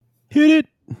Hit it.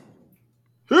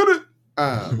 Hit it.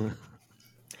 Okay.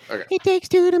 It takes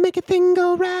two to make a thing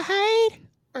go right.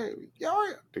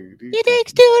 It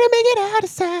takes two to make it out of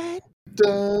sight.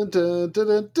 Dun, dun,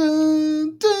 dun,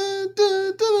 dun, dun,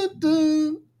 dun, dun,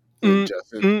 dun. And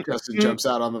Justin jumps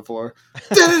out on the floor.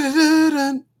 Dun, dun,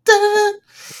 dun, dun.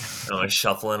 Oh, I'm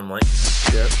shuffling. I'm like,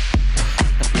 yep.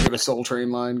 You got a Soul Train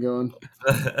line going.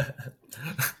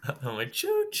 I'm like,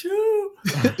 choo choo.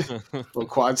 Little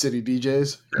Quad City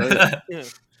DJs. Right? You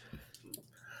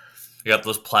got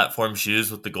those platform shoes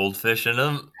with the goldfish in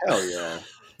them. Hell yeah.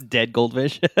 Dead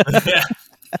goldfish. Yeah.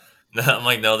 I'm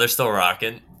like, no, they're still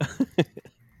rocking.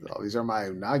 Oh, these are my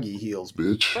Unagi heels,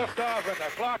 bitch. Lift off and the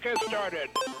clock has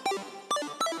started.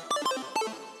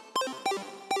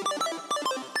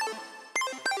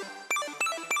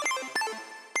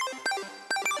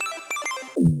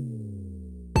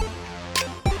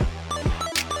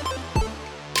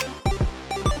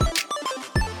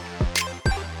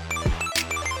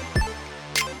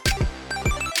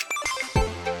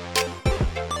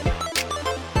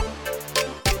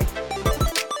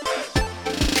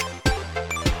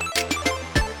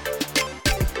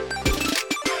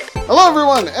 Hello,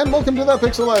 everyone, and welcome to That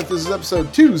Pixel Life. This is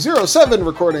episode 207,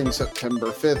 recording September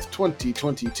 5th,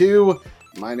 2022.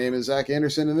 My name is Zach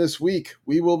Anderson, and this week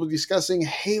we will be discussing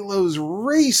Halo's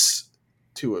race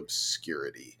to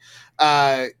obscurity.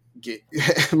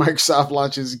 Microsoft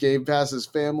launches Game Pass's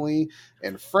Family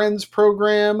and Friends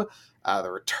program, the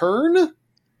return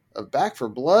of Back 4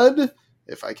 Blood,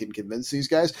 if I can convince these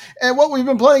guys, and what we've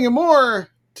been playing and more.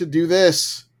 To do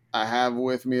this, I have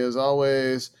with me, as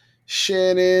always,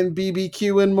 Shannon,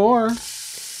 BBQ, and more.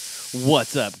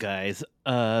 What's up, guys?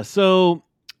 It's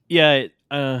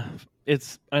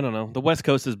I don't know. The West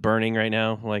Coast is burning right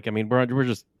now. We're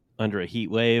just under a heat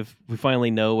wave. We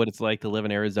finally know what it's like to live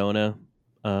in Arizona.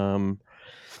 The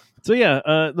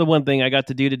one thing I got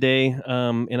to do today, in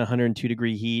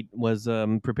 102-degree heat was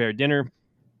prepare dinner.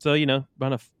 So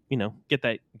want to get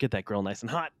that grill nice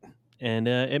and hot, and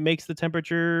it makes the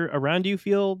temperature around you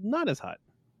feel not as hot.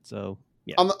 So.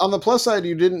 Yeah. On the plus side,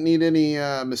 you didn't need any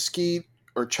mesquite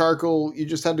or charcoal. You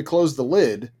just had to close the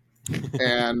lid,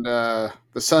 and the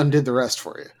sun did the rest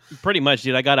for you. Pretty much,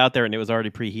 dude. I got out there and it was already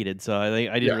preheated, so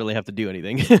I didn't really have to do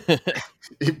anything.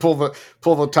 You pull the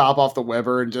top off the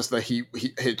Weber, and just the heat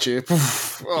hit you.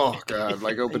 Oh god,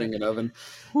 like opening an oven.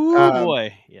 Oh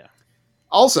boy, yeah.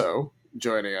 Also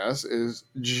joining us is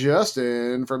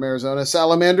Justin from Arizona,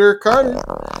 Salamander Carter.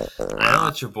 I know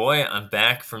it's your boy. I'm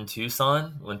back from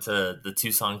Tucson. Went to the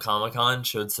Tucson Comic-Con,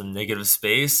 showed some Negative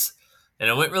Space, and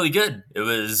it went really good. It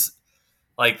was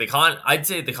like the con. I'd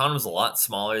say the con was a lot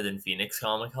smaller than Phoenix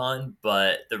Comic-Con,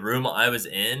 but the room I was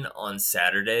in on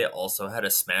Saturday also had a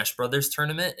Smash Brothers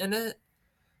tournament in it,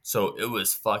 so it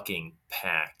was fucking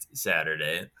packed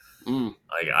Saturday.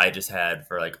 Like I just had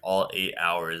for like all 8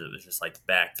 hours, it was just like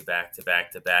back to back to back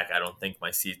to back. I don't think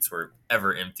my seats were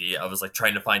ever empty. I was like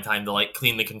trying to find time to like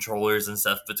clean the controllers and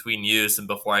stuff between use, and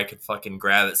before I could fucking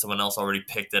grab it, someone else already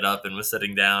picked it up and was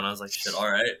sitting down. I was like, shit,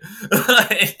 all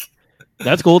right.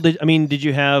 That's cool. Did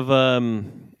you have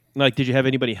did you have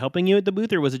anybody helping you at the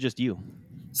booth, or was it just you?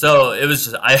 So it was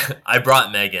just I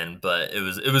brought Megan, but it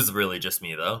was really just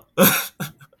me though.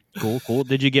 Cool.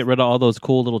 Did you get rid of all those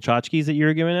cool little tchotchkes that you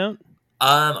were giving out?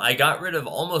 I got rid of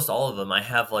almost all of them. I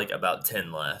have like about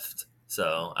 10 left.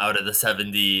 So out of the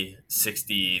 70,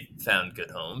 60 found good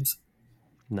homes.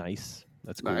 Nice.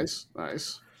 That's cool. Nice.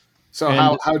 So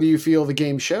how do you feel the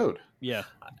game showed? Yeah,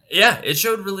 it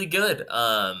showed really good.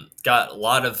 Got a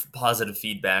lot of positive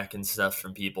feedback and stuff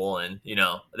from people, and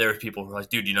there were people who were like,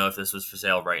 dude, if this was for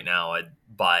sale right now, I'd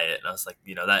buy it. And I was like,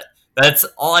 that's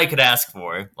all I could ask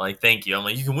for. Like, thank you. I'm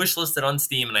like, you can wishlist it on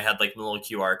Steam, and I had like the little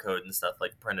QR code and stuff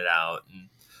like printed out, and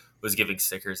was giving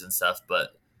stickers and stuff. But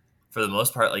for the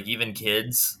most part, like even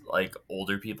kids, like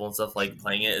older people and stuff, like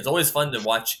playing it, it's always fun to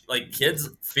watch like kids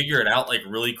figure it out like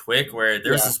really quick. Where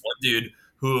there's this one dude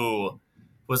who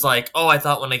was like, oh, I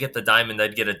thought when I get the diamond,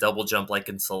 I'd get a double jump like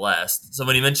in Celeste. So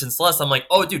when he mentioned Celeste, I'm like,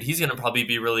 oh, dude, he's going to probably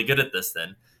be really good at this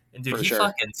then. And dude,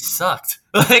 fucking sucked.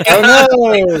 Like, oh, no.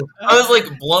 I was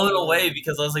like blown away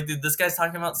because I was like, dude, this guy's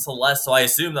talking about Celeste. So I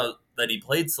assumed that he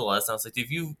played Celeste. And I was like, dude,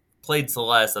 if you played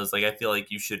Celeste, I was like, I feel like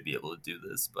you should be able to do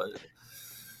this. But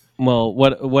well,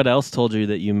 what else told you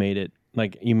that you made it?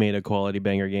 Like you made a quality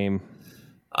banger game?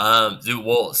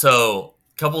 So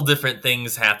couple different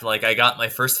things happened. Like I got my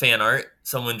first fan art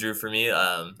someone drew for me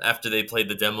after they played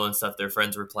the demo and stuff. Their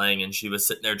friends were playing, and she was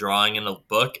sitting there drawing in a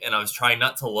book, and I was trying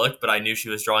not to look, but I knew she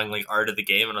was drawing like art of the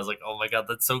game, and I was like, oh my god,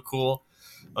 that's so cool.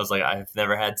 I was like, I've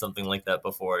never had something like that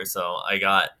before. So I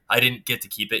didn't get to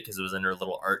keep it because it was in her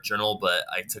little art journal, but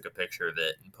I took a picture of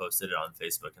it and posted it on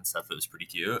Facebook and stuff. It was pretty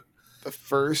cute. The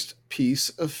first piece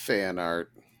of fan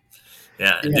art.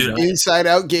 Yeah, dude. Inside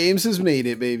Out Games has made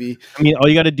it, baby. I mean, all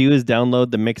you got to do is download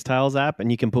the Mixtiles app,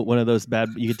 and you can put one of those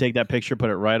you can take that picture,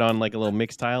 put it right on like a little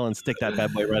Mixtile, and stick that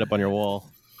bad boy right up on your wall.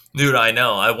 Dude, I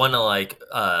know. I want to like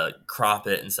crop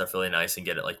it and stuff really nice and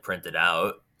get it like printed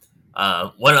out.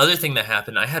 One other thing that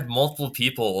happened, I had multiple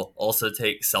people also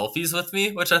take selfies with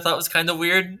me, which I thought was kind of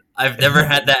weird. I've never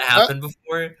had that happen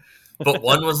before. But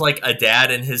one was like a dad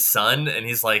and his son, and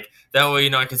he's like, that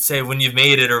way, I could say when you've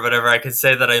made it or whatever, I could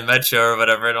say that I met you or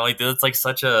whatever. And I'm like, dude, it's like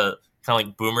such a kind of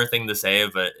like boomer thing to say,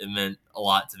 but it meant a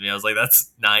lot to me. I was like,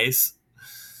 that's nice.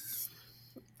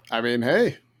 I mean,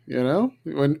 hey,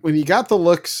 when you got the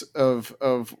looks of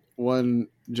one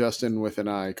Justin with an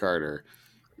eye, Carter,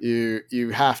 you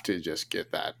have to just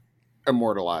get that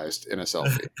immortalized in a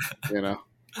selfie.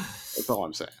 That's all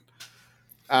I'm saying.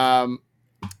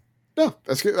 No,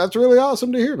 that's good. That's really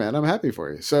awesome to hear, man. I'm happy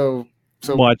for you. So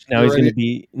watch now. He's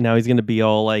gonna be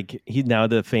all like now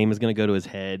the fame is gonna go to his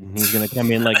head. He's gonna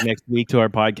come in like next week to our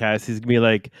podcast. He's gonna be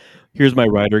like, "Here's my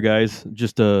rider, guys.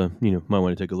 Just might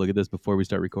want to take a look at this before we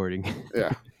start recording."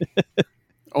 Yeah.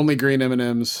 Only green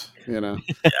M&Ms. Yeah.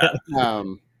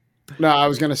 No, I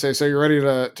was gonna say. So you're ready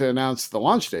to announce the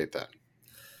launch date then?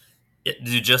 Yeah,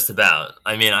 dude, just about.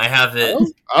 I mean, I have it.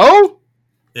 Oh.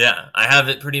 Yeah, I have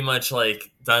it pretty much like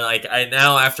done. Like I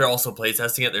now after also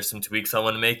playtesting it, there's some tweaks I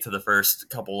want to make to the first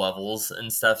couple levels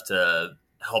and stuff to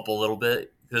help a little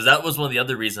bit, because that was one of the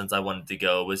other reasons I wanted to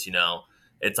go was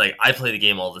it's like I play the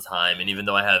game all the time, and even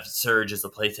though I have Serge as a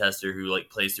playtester who like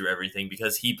plays through everything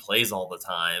because he plays all the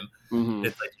time,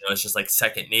 it's like it's just like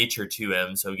second nature to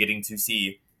him. So getting to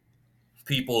see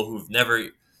people who've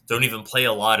don't even play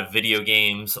a lot of video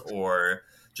games or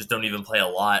just don't even play a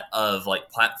lot of like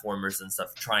platformers and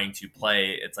stuff trying to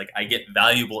play, it's like I get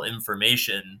valuable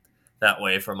information that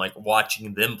way from like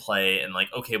watching them play and like,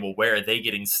 okay, well, where are they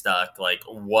getting stuck? Like,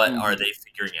 what are they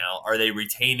figuring out? Are they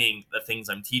retaining the things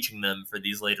I'm teaching them for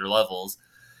these later levels?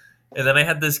 And then I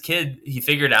had this kid, he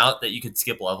figured out that you could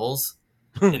skip levels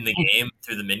in the game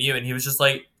through the menu, and he was just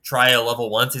like, try a level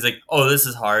once. He's like, oh, this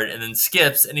is hard, and then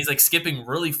skips, and he's like skipping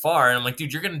really far, and I'm like,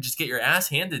 dude, you're gonna just get your ass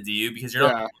handed to you because you're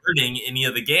not learning any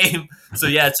of the game. So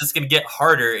yeah, it's just gonna get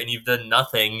harder, and you've done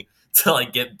nothing to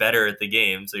like get better at the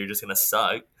game, so you're just gonna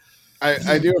suck.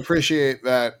 I do appreciate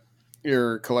that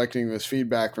you're collecting this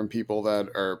feedback from people that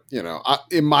are,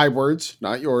 in my words,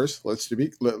 not yours. Let's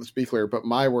be clear, but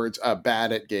my words,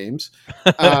 bad at games.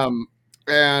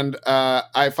 And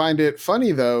I find it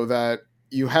funny though that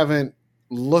you haven't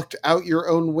looked out your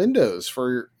own windows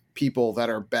for people that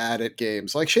are bad at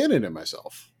games, like Shannon and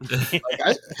myself.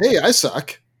 I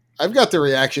suck. I've got the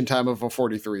reaction time of a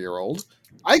 43-year-old.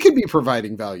 I could be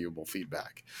providing valuable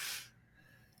feedback.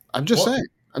 I'm just saying.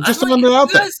 I'm just throwing it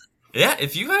out there. Yeah,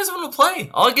 if you guys want to play,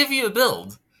 I'll give you a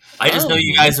build. I just know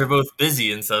you guys are both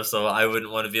busy and stuff, so I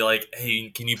wouldn't want to be like, hey,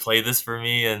 can you play this for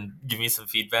me and give me some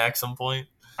feedback some point?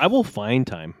 I will find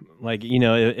time. Like,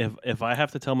 if I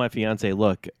have to tell my fiance,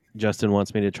 look, Justin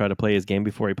wants me to try to play his game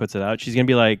before he puts it out, she's going to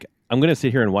be like, I'm going to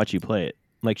sit here and watch you play it.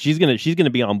 Like, she's going to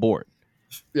be on board.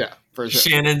 Yeah, for sure.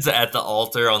 Shannon's at the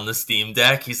altar on the Steam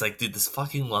Deck. He's like, dude, this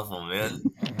fucking level, man.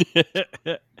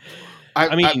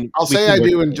 I'll say I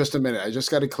do in just a minute. I just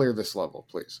got to clear this level,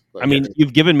 please.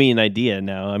 You've given me an idea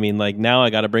now. I mean, like, now I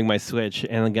got to bring my Switch,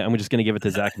 and I'm just going to give it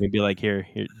to Zach and be like, here,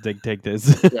 take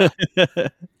this. Yeah.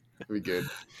 Be good.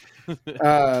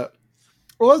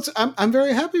 Well, I'm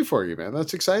very happy for you, man.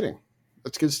 That's exciting.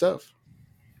 That's good stuff.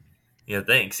 Yeah,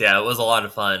 thanks. Yeah, it was a lot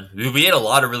of fun. We ate a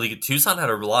lot of really good. Tucson had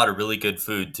a lot of really good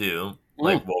food too.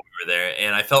 Like while we were there,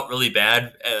 and I felt really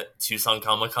bad at Tucson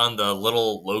Comic-Con. The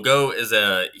little logo is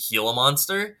a Gila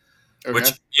monster,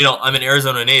 which I'm an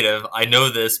Arizona native. I know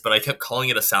this, but I kept calling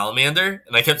it a salamander,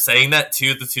 and I kept saying that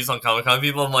to the Tucson Comic-Con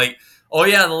people. I'm like, oh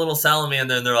yeah, the little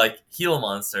salamander, and they're like Gila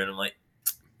monster, and I'm like,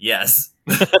 yes.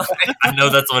 I know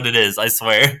that's what it is, I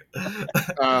swear.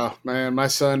 Oh man, my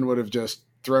son would have just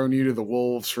thrown you to the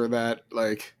wolves for that.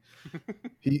 Like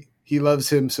he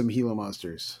loves him some Gila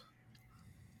monsters.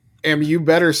 And you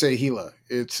better say Gila.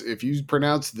 It's if you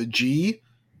pronounce the G,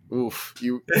 oof,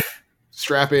 you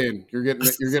strap in. You're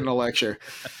getting a lecture.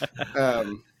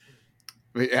 But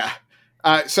yeah.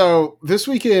 So this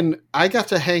weekend I got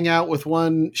to hang out with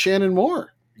one Shannon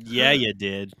Moore. Yeah, you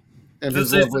did. And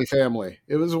his lovely family.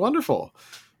 It was wonderful.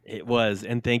 It was,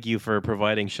 and thank you for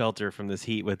providing shelter from this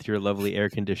heat with your lovely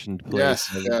air-conditioned place.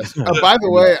 Yes. By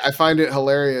the way, I find it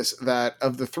hilarious that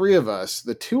of the three of us,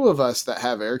 the two of us that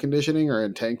have air conditioning are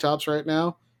in tank tops right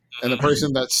now. and the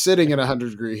person that's sitting in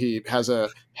 100-degree heat has a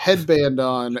headband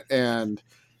on and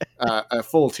a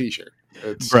full t-shirt.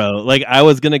 Bro, like I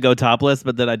was gonna go topless,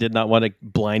 but then I did not want to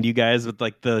blind you guys with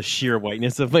like the sheer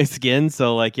whiteness of my skin.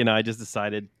 So like, I just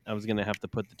decided I was gonna have to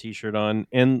put the t-shirt on.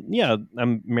 And yeah,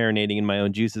 I'm marinating in my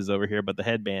own juices over here, but the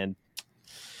headband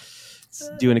it's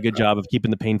doing a good job of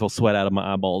keeping the painful sweat out of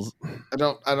my eyeballs. I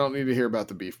don't need to hear about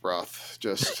the beef broth.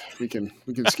 Just we can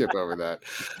skip over that.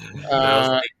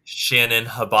 Like Shannon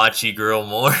Hibachi Grill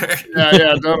more.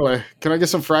 Yeah, totally. Can I get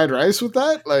some fried rice with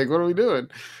that? Like, what are we doing?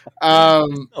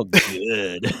 Oh,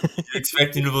 good. You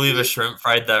expecting to believe a shrimp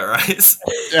fried that rice?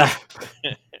 Yeah.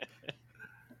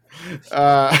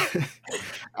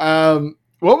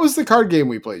 What was the card game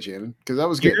we played, Shannon? Because that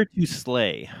was good. Here to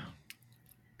Slay.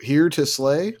 Here to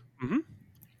Slay? Mm-hmm.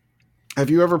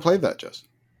 Have you ever played that, Justin?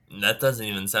 That doesn't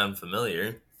even sound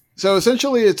familiar. So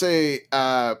essentially, it's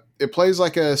it plays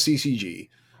like a CCG,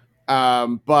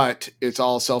 but it's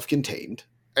all self-contained,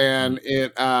 and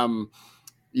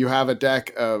you have a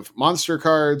deck of monster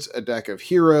cards, a deck of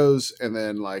heroes, and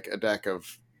then like a deck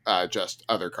of just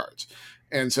other cards.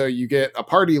 And so you get a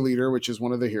party leader, which is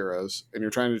one of the heroes, and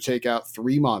you're trying to take out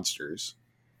 3 monsters,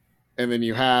 and then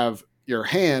you have your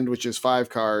hand, which is 5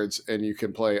 cards, and you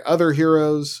can play other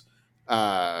heroes.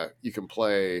 You can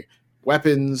play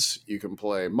weapons, you can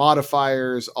play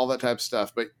modifiers, all that type of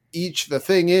stuff. But the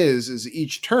thing is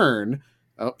each turn,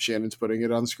 oh, Shannon's putting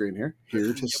it on screen here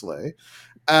to Slay.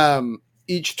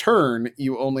 Each turn,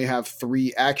 you only have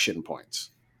 3 action points.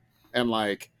 And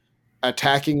like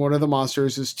attacking one of the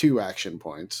monsters is 2 action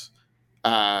points.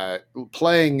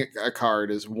 Playing a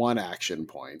card is 1 action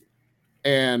point.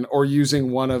 Or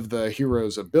using one of the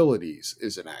hero's abilities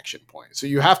is an action point. So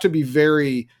you have to be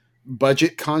very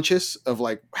budget conscious of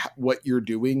like what you're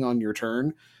doing on your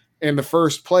turn, and the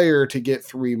first player to get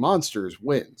 3 monsters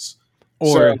wins,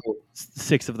 or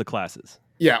 6 of the classes.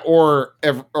 Yeah, or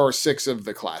 6 of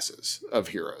the classes of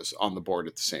heroes on the board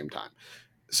at the same time.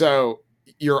 So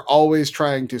you're always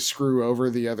trying to screw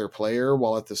over the other player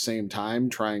while at the same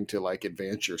time trying to like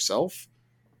advance yourself.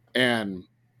 And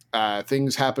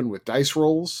things happen with dice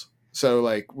rolls. So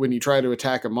like when you try to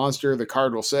attack a monster, the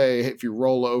card will say, hey, if you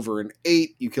roll over an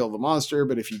 8, you kill the monster.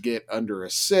 But if you get under a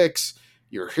 6,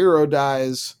 your hero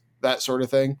dies, that sort of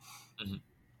thing. Mm-hmm.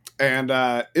 And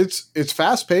it's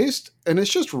fast paced and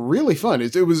it's just really fun.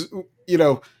 It was,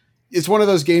 it's one of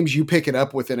those games you pick it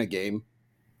up within a game.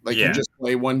 Like you just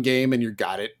play one game and you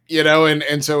got it,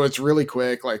 and so it's really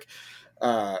quick. Like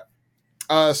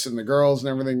us and the girls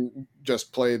and everything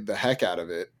just played the heck out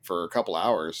of it for a couple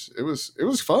hours. It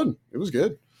was fun. It was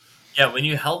good. Yeah, when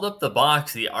you held up the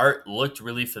box, the art looked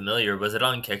really familiar. Was it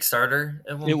on Kickstarter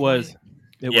at one point? Was.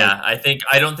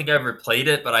 I don't think I ever played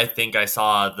it, but I think I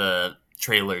saw the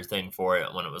trailer thing for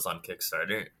it when it was on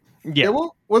Kickstarter. Yeah.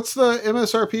 What's the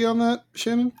MSRP on that,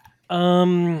 Shannon?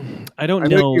 I don't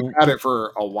know. You've had it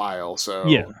for a while, so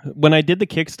yeah. When I did the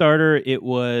Kickstarter, it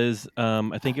was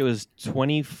I think it was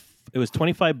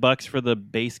 $25 for the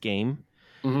base game,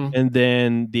 and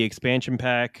then the expansion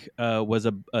pack was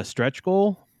a stretch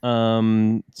goal.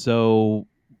 So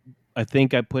I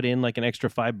think I put in like an extra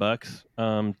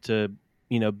 $5 to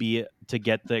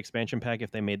get the expansion pack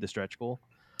if they made the stretch goal.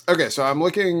 Okay, so I'm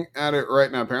looking at it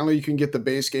right now. Apparently, you can get the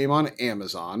base game on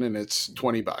Amazon, and it's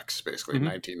 $20, basically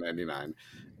 $19.99.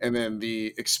 And then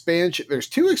the expansion, there's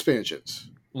 2 expansions.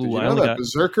 Did you know that?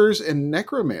 Berserkers and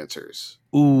Necromancers.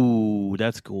 Ooh,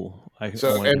 that's cool.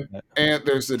 And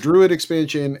there's the Druid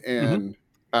expansion and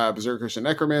Berserkers and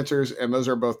Necromancers, and those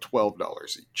are both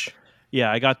 $12 each.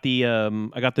 Yeah, I got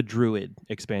the Druid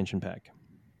expansion pack.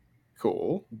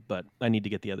 Cool, but I need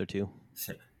to get the other 2.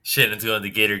 Shannon's going to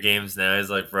Gator Games now. He's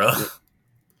like, bro. I'm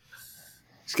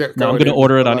going to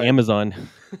order it on Amazon.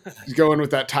 He's going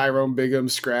with that Tyrone Bigham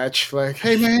scratch. Like,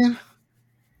 hey, man,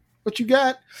 what you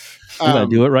got? I'm going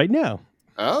to do it right now.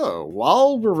 Oh,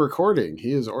 while we're recording,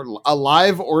 he is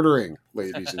live ordering,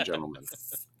 ladies and gentlemen.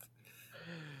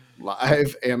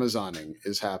 Live Amazoning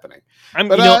is happening.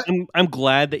 I'm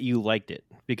glad that you liked it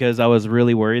because I was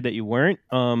really worried that you weren't.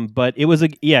 But it was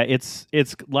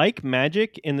it's like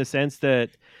Magic in the sense that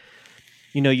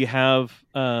you have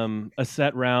a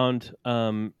set round,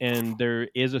 and there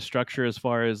is a structure as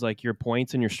far as like your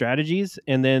points and your strategies,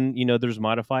 and then there's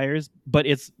modifiers, but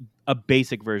it's a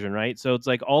basic version, right? So it's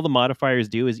like all the modifiers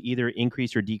do is either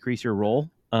increase or decrease your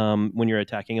roll when you're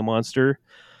attacking a monster.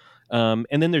 And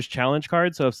then there's challenge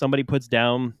cards. So if somebody puts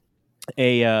down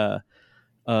either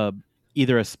a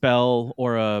spell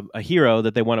or a hero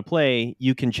that they want to play,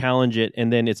 you can challenge it,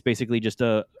 and then it's basically just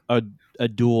a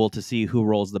duel to see who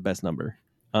rolls the best number.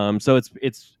 So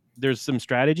there's some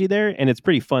strategy there, and it's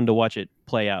pretty fun to watch it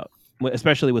play out.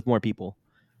 especially with more people.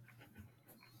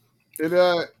 It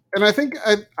and I think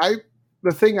I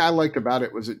the thing I liked about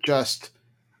it was it just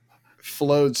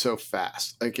flowed so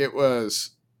fast. Like it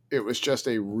was just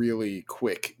a really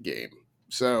quick game.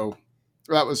 So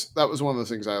that was one of the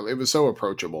things it was so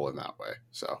approachable in that way.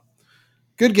 So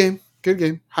good game.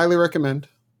 Highly recommend.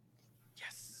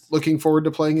 Yes. Looking forward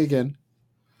to playing again.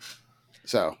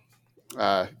 So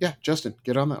yeah, Justin,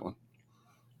 get on that one.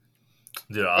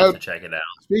 Dude, I'll have to check it out.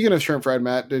 Speaking of Shrimp Fried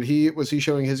Matt, was he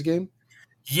showing his game?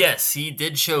 Yes, he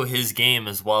did show his game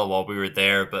as well while we were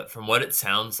there, but from what it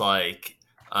sounds like,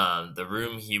 the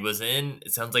room he was in,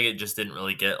 it sounds like it just didn't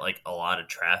really get like a lot of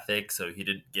traffic, so he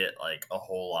didn't get like a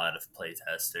whole lot of play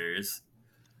testers.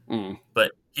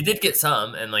 But he did get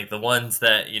some, and like the ones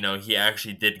that he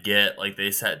actually did get, like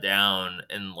they sat down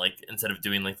and like instead of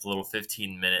doing like the little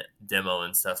 15-minute demo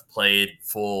and stuff, played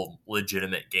full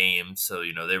legitimate games. So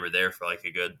they were there for like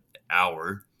a good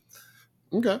hour.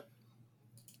 Okay.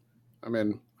 I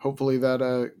mean, hopefully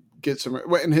that gets some.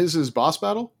 Wait, and his is boss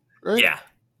battle, right?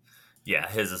 Yeah,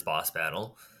 his is boss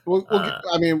battle.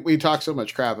 I mean, we talk so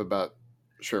much crap about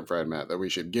Shrimp Fried Matt that we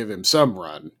should give him some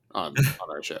run on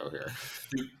our show here.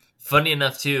 Funny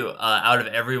enough, too, out of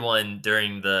everyone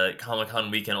during the Comic-Con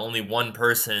weekend, only one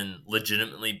person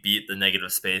legitimately beat the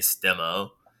Negative Space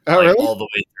demo really? all the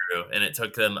way through, and it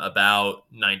took them about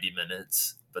 90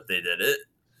 minutes, but they did it.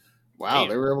 Wow,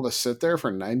 they were able to sit there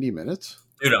for 90 minutes?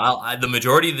 Dude, the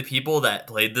majority of the people that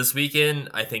played this weekend,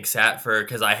 I think, sat for,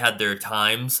 because I had their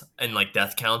times and like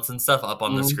death counts and stuff up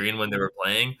on the screen when they were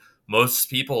playing. Most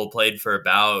people played for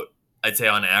about, I'd say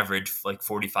on average, like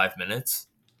 45 minutes.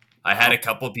 I had a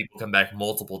couple of people come back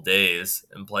multiple days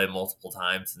and play multiple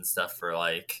times and stuff for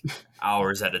like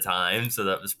hours at a time. So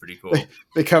that was pretty cool.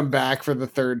 They come back for the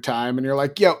third time and you're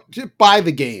like, yo, just buy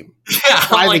the game. Yeah,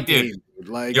 buy I'm like, the dude. game.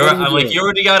 Like, I'm like, you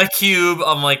already got a cube.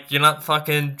 I'm like, you're not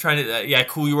fucking trying to. Yeah,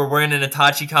 cool. You were wearing an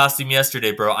Itachi costume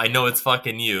yesterday, bro. I know it's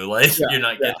fucking you. Like, you're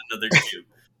not getting another cube.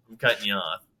 I'm cutting you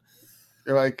off.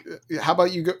 You're like, how about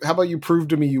you prove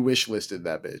to me you wish listed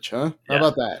that bitch, huh? How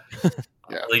about that?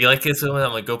 Yeah. Like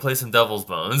I'm like, go play some Devil's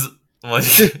Bones. I'm like,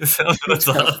 what's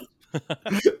up?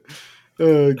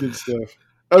 Oh, good stuff.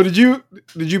 Oh, did you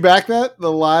back that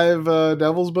the live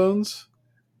Devil's Bones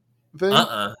thing?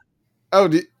 Oh,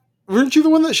 weren't you the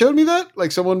one that showed me that?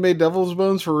 Like someone made Devil's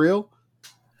Bones for real?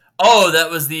 Oh,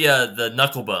 that was the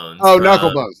Knuckle Bones. Oh,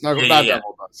 Knuckle Bones. Not yeah.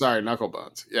 Devil Bones. Sorry, Knuckle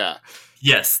Bones. Yeah.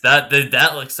 Yes, that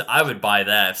looks. I would buy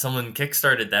that if someone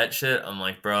kickstarted that shit. I'm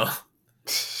like, bro,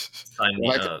 sign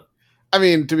me up. I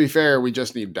mean, to be fair, we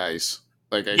just need dice.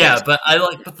 Like, but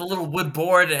the little wood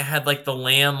board. It had like the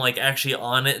lamb like actually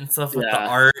on it and stuff with the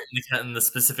art and the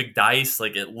specific dice.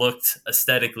 Like it looked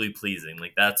aesthetically pleasing.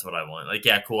 Like that's what I want. Like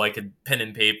cool. I could pen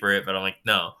and paper it, but I'm like,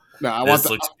 no. This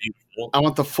looks beautiful. I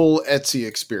want the full Etsy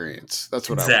experience. That's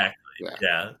what exactly. I want.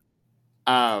 Yeah.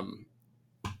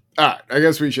 All right. I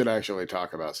guess we should actually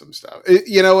talk about some stuff.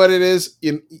 You know what it is,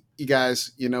 you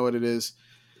guys. You know what it is.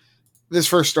 This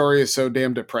first story is so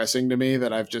damn depressing to me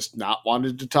that I've just not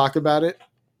wanted to talk about it.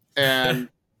 And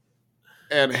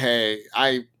hey,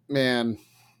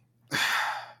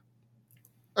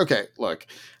 okay, look,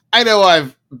 I know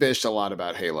I've bitched a lot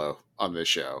about Halo on this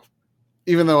show,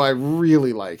 even though I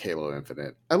really like Halo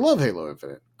Infinite. I love Halo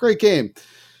Infinite. Great game.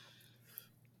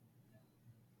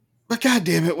 But God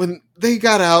damn it, when they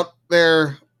got out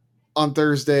there on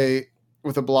Thursday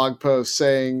with a blog post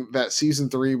saying that season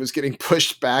 3 was getting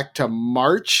pushed back to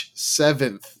March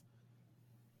 7th.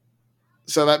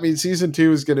 So that means season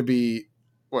 2 is going to be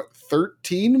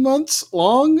 13 months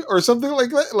long or something like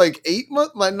that, like 8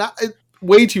 months, like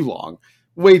way too long.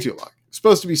 It's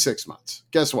supposed to be 6 months.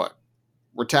 Guess what?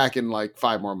 We're tacking like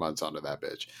 5 more months onto that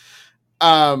bitch.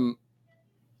 And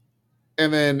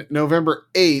then November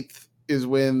 8th is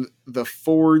when the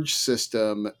Forge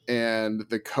system and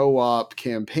the co-op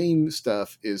campaign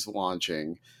stuff is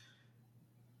launching.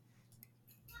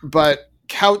 But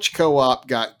couch co-op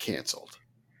got canceled.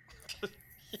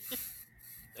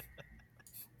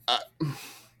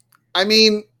 I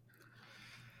mean,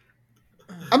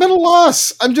 I'm at a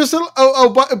loss. I'm just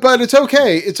but it's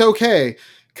okay. It's okay.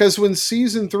 Because when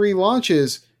season 3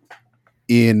 launches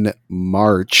in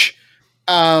March,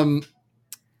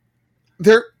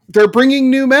 they're bringing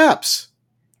new maps.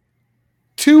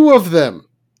 2 of them.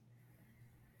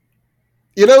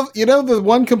 You know the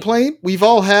one complaint we've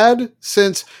all had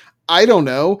since, I don't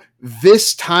know,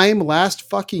 this time last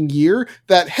fucking year,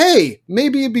 that, hey,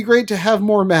 maybe it'd be great to have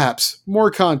more maps,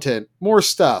 more content, more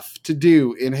stuff to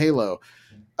do in Halo.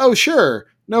 Oh, sure.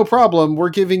 No problem. We're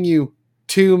giving you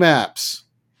 2 maps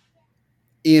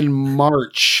in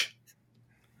March.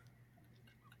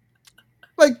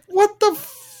 Like, what the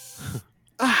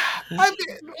I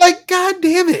mean, like, God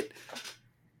damn it.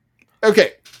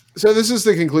 Okay, so this is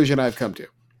the conclusion I've come to.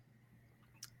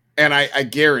 And I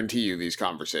guarantee you these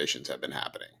conversations have been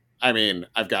happening. I mean,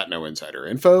 I've got no insider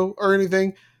info or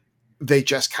anything. They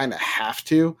just kind of have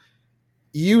to.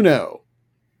 You know,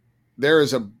 there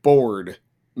is a board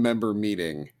member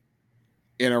meeting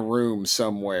in a room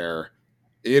somewhere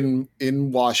in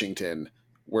Washington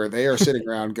where they are sitting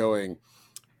around going,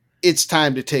 it's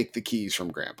time to take the keys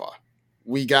from Grandpa.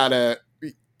 We gotta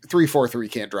 343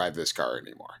 can't drive this car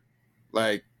anymore.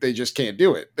 Like, they just can't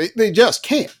do it. They just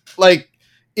can't. Like,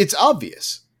 it's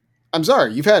obvious. I'm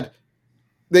sorry.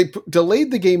 They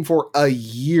delayed the game for a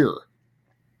year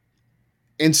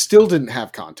and still didn't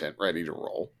have content ready to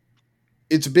roll.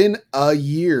 It's been a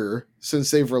year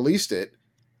since they've released it,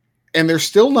 and there's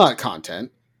still not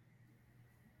content.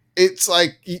 It's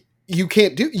like you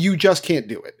just can't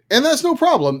do it. And that's no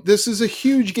problem. This is a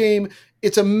huge game.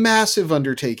 It's a massive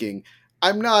undertaking.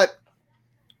 I'm not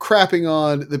crapping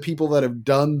on the people that have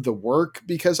done the work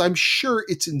because I'm sure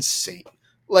it's insane.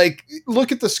 Like,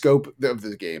 look at the scope of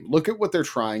the game. Look at what they're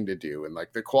trying to do and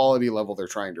like the quality level they're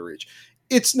trying to reach.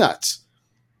 It's nuts.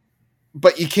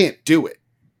 But you can't do it.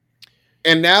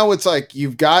 And now it's like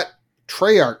you've got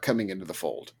Treyarch coming into the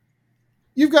fold.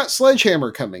 You've got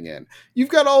Sledgehammer coming in. You've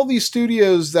got all these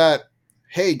studios that,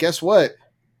 hey, guess what?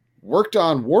 Worked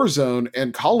on Warzone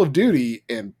and Call of Duty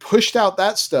and pushed out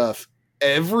that stuff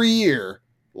every year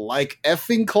like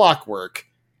effing clockwork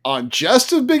on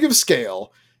just as big of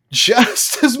scale,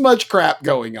 just as much crap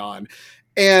going on.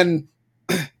 And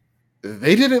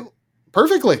they did it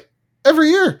perfectly every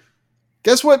year.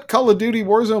 Guess what? Call of Duty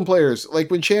Warzone players, like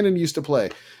when Shannon used to play,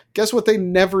 guess what they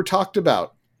never talked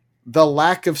about? The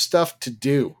lack of stuff to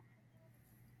do.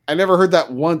 I never heard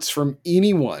that once from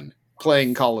anyone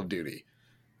playing Call of Duty.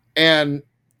 And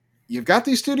you've got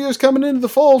these studios coming into the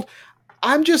fold.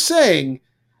 I'm just saying,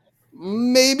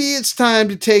 maybe it's time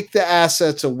to take the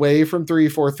assets away from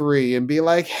 343 and be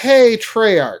like, hey,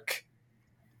 Treyarch,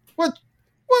 what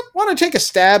want to take a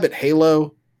stab at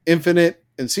Halo Infinite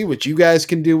and see what you guys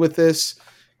can do with this?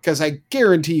 Because I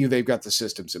guarantee you they've got the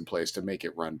systems in place to make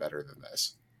it run better than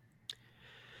this.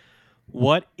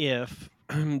 What if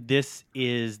this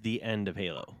is the end of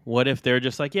Halo? What if they're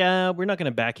just like, yeah, we're not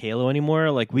going to back Halo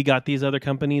anymore? Like, we got these other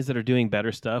companies that are doing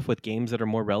better stuff with games that are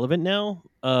more relevant now.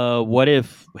 What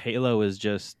if Halo is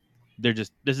just, this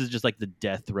is just like the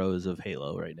death throes of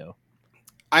Halo right now?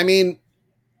 I mean,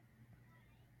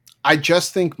 I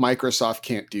just think Microsoft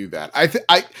can't do that.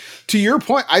 To your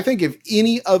point, I think if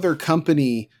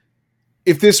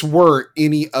this were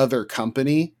any other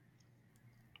company,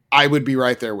 I would be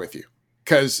right there with you.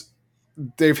 Because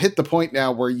they've hit the point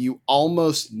now where you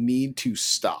almost need to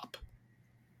stop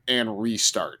and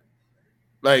restart.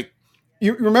 Like,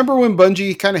 you remember when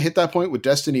Bungie kind of hit that point with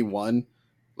Destiny 1?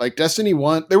 Like, Destiny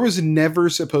 1, there was never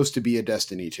supposed to be a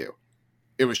Destiny 2.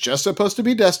 It was just supposed to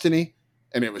be Destiny,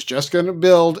 and it was just going to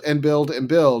build and build and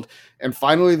build. And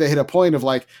finally, they hit a point of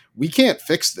like, we can't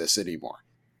fix this anymore.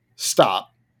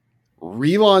 Stop.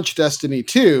 Relaunch Destiny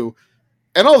 2,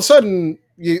 and all of a sudden,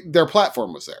 their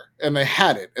platform was there, and they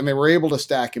had it, and they were able to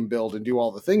stack and build and do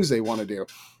all the things they want to do.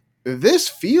 This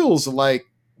feels like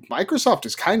Microsoft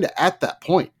is kind of at that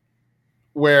point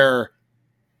where,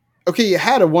 okay, you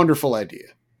had a wonderful idea.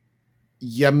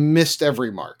 You missed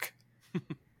every mark.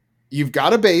 You've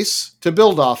got a base to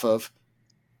build off of,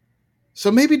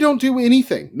 so maybe don't do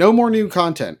anything. No more new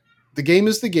content. The game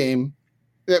is the game.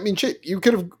 I mean, shit, you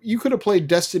could have played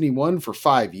Destiny 1 for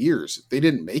 5 years. They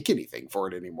didn't make anything for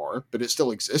it anymore, but it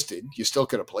still existed. You still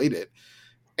could have played it.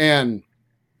 And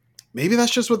maybe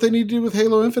that's just what they need to do with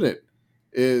Halo Infinite,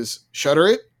 is shutter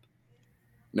it,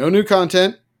 no new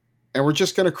content, and we're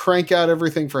just going to crank out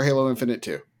everything for Halo Infinite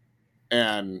 2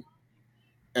 and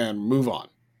move on,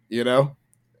 you know?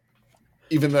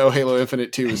 Even though Halo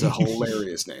Infinite 2 is a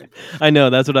hilarious name. I know,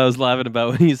 that's what I was laughing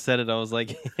about when you said it. I was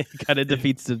like, it kind of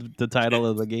defeats the title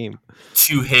of the game.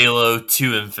 2 Halo,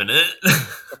 2 Infinite.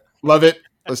 Love it.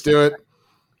 Let's do it.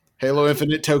 Halo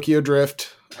Infinite, Tokyo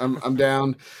Drift. I'm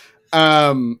down.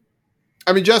 I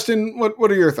mean, Justin,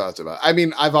 what are your thoughts about it? I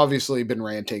mean, I've obviously been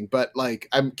ranting, but like,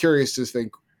 I'm curious to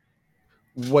think,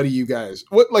 what do you guys,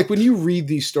 like when you read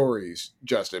these stories,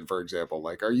 Justin, for example,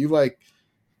 like, are you like,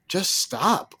 just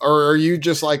stop, or are you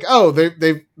just like, oh,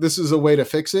 this is a way to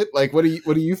fix it? Like, what do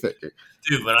you think?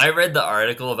 Dude, when I read the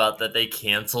article about that they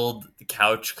canceled the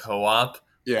couch co-op,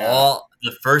 yeah,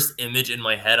 the first image in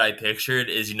my head I pictured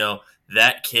is,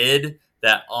 that kid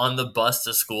that on the bus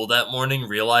to school that morning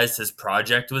realized his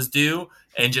project was due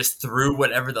and just threw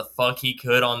whatever the fuck he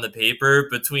could on the paper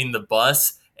between the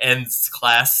bus and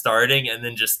class starting, and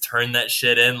then just turn that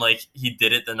shit in like he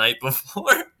did it the night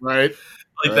before. Right.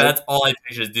 Like, that's all I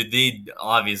picture. Dude, they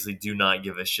obviously do not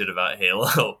give a shit about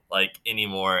Halo, like,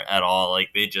 anymore at all. Like,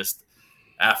 they just,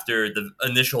 after the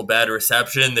initial bad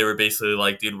reception, they were basically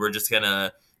like, dude, we're just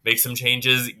gonna make some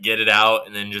changes, get it out,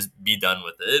 and then just be done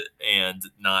with it and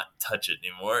not touch it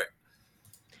anymore.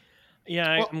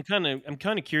 Yeah, Well- I'm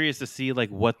kind of curious to see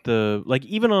like what the like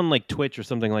even on like Twitch or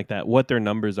something like that, what their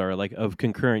numbers are like of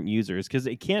concurrent users, because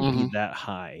it can't be that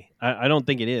high. I don't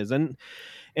think it is, and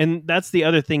that's the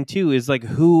other thing too is like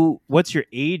what's your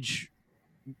age,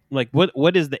 like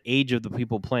what is the age of the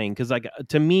people playing? Because like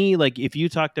to me, like if you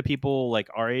talk to people like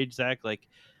our age, Zach, like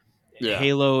Yeah.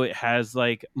 Halo has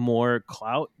like more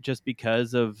clout just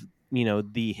because of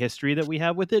the history that we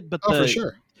have with it, but for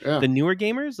sure. Yeah. the newer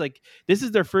gamers, like this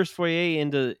is their first foray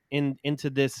into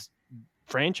this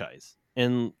franchise,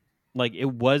 and like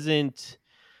it wasn't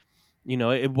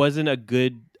a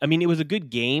good, I mean, it was a good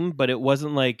game, but it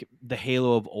wasn't like the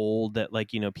Halo of old that like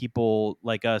people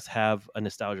like us have a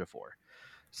nostalgia for.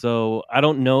 So I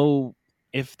don't know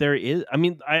if there is, I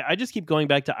mean, I just keep going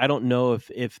back to, I don't know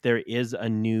if there is a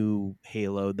new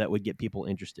Halo that would get people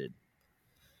interested.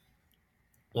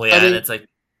 Well, yeah, I mean- and it's like,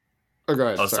 Oh, go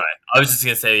ahead. oh, sorry. I was just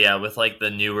gonna say, yeah, with like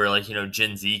the newer, like,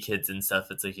 Gen Z kids and stuff,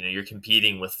 it's like, you're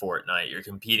competing with Fortnite, you're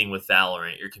competing with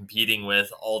Valorant, you're competing with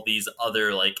all these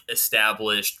other like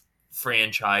established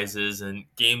franchises and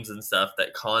games and stuff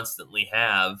that constantly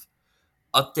have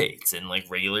updates and like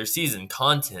regular season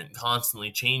content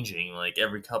constantly changing like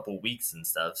every couple weeks and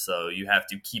stuff. So you have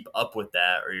to keep up with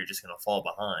that or you're just gonna fall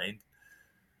behind.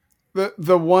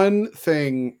 The one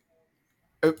thing,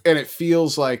 and it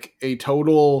feels like a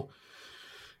total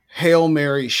Hail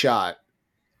Mary shot,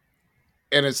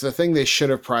 and it's the thing they should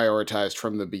have prioritized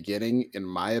from the beginning, in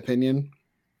my opinion,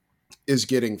 is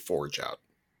getting Forge out.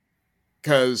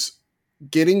 Because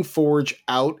getting Forge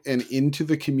out and into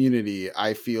the community,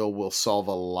 I feel, will solve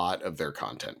a lot of their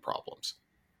content problems.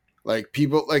 Like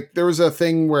people, like there was a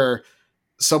thing where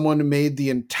someone made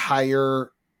the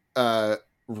entire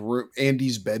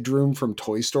Andy's bedroom from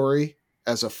Toy Story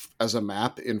as a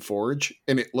map in Forge,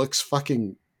 and it looks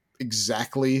fucking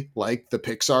exactly like the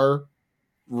Pixar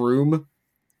room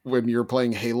when you're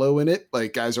playing Halo in it.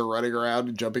 Like guys are running around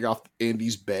and jumping off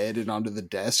Andy's bed and onto the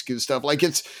desk and stuff. Like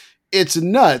it's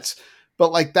nuts,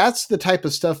 but like that's the type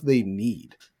of stuff they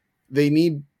need. They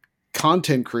need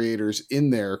content creators in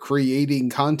there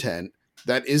creating content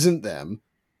that isn't them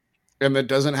and that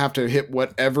doesn't have to hit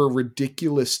whatever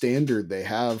ridiculous standard they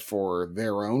have for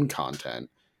their own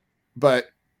content. But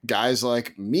guys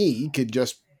like me could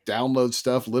just download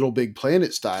stuff Little Big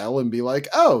Planet style and be like,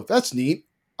 oh, that's neat.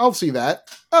 I'll see that.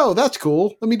 Oh, that's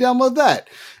cool. Let me download that.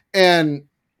 And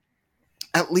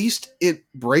at least it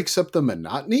breaks up the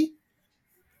monotony.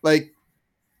 Like,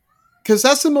 because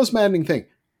that's the most maddening thing.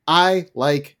 I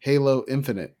like Halo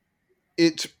Infinite.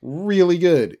 It's really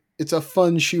good. It's a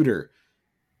fun shooter.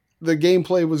 The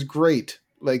gameplay was great.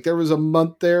 Like, there was a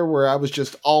month there where I was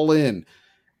just all in.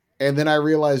 And then I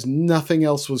realized nothing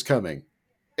else was coming.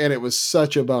 And it was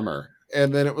such a bummer.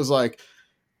 And then it was like,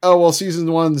 oh, well, season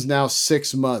 1's now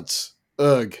 6 months.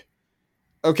 Ugh.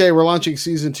 Okay, we're launching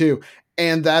season 2.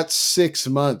 And that's 6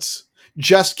 months.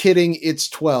 Just kidding, it's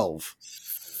 12.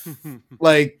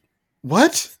 Like,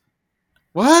 what?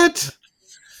 What?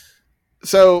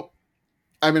 So,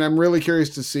 I mean, I'm really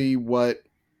curious to see what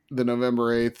the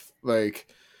November 8th,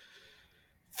 like,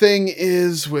 thing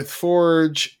is with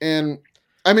Forge. And,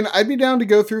 I mean, I'd be down to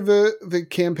go through the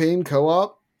campaign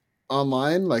co-op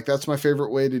online. Like, that's my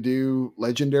favorite way to do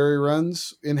legendary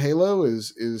runs in Halo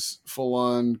is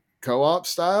full-on co-op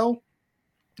style.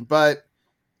 But,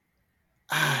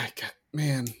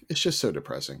 man, it's just so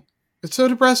depressing. It's so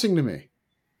depressing to me.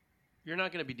 You're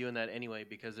not going to be doing that anyway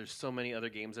because there's so many other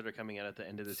games that are coming out at the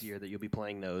end of this year that you'll be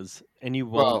playing those, and you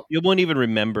won't even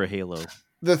remember Halo.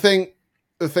 The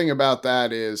thing about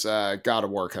that is God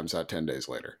of War comes out 10 days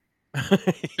later.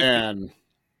 And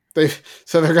they're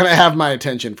going to have my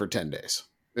attention for 10 days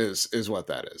is what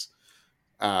that is.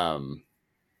 But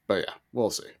yeah,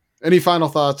 we'll see. Any final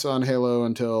thoughts on Halo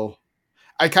until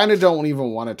I kind of don't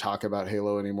even want to talk about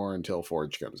Halo anymore until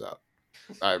Forge comes out.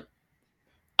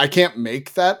 I can't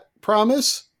make that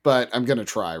promise, but I'm going to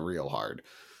try real hard.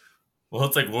 Well,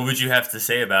 it's like, what would you have to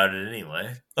say about it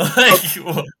anyway? Like,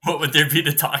 what would there be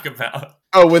to talk about?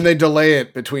 Oh, when they delay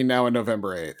it between now and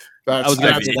November 8th. I was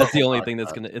going to say that's the only thing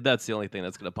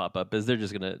that's gonna pop up is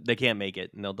they can't make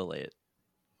it and they'll delay it.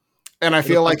 And I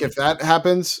feel like if that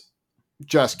happens,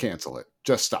 just cancel it.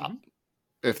 Just stop.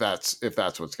 Mm-hmm. If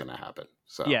that's what's going to happen.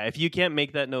 So yeah, if you can't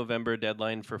make that November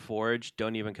deadline for Forge,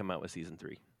 don't even come out with season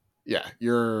 3. yeah,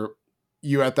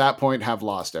 you at that point have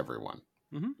lost everyone.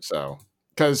 Mhm. So,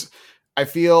 because I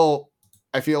feel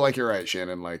like you're right,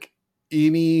 Shannon. Like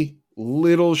any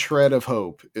little shred of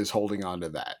hope is holding on to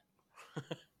that,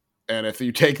 and if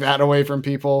you take that away from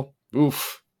people,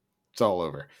 oof, it's all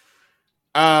over.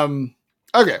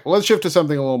 Okay, well, let's shift to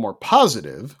something a little more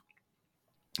positive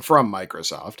from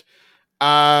Microsoft.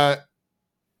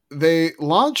 They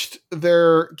launched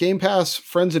their Game Pass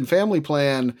Friends and Family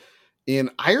plan in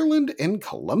Ireland and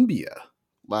Colombia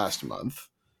last month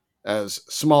as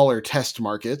smaller test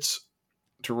markets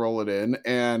to roll it in.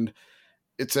 And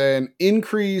it's an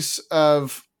increase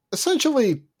of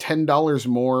essentially $10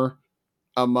 more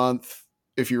a month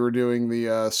if you were doing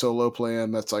the solo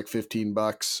plan. That's like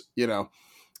 $15, you know.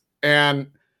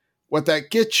 And what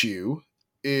that gets you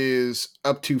is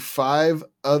up to 5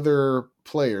 other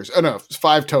players. Oh no,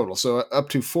 5 total. So up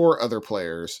to 4 other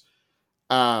players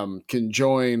can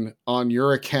join on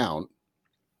your account,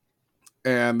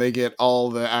 and they get all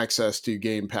the access to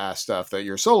Game Pass stuff that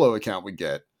your solo account would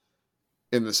get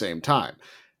in the same time.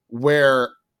 Where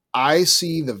I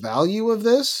see the value of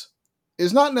this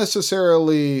is not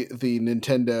necessarily the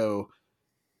Nintendo,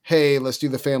 hey, let's do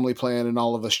the family plan and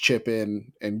all of us chip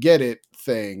in and get it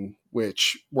thing,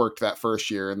 which worked that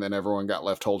first year, and then everyone got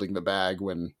left holding the bag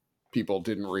when people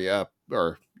didn't re-up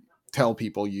or tell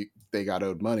people they got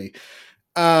owed money.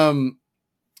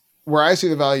 Where I see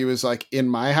the value is like in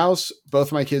my house,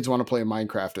 both my kids want to play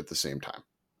Minecraft at the same time,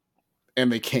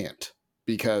 and they can't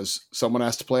because someone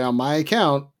has to play on my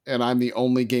account, and I'm the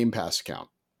only Game Pass account,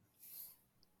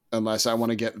 unless I want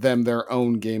to get them their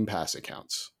own Game Pass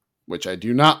accounts, which I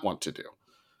do not want to do,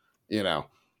 you know.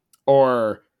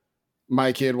 Or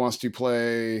my kid wants to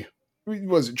play,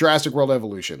 was it Jurassic World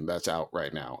Evolution that's out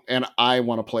right now, and I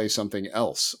want to play something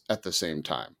else at the same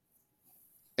time.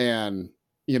 And,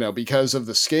 you know, because of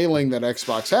the scaling that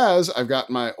Xbox has, I've got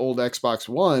my old Xbox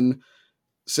One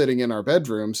sitting in our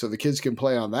bedroom so the kids can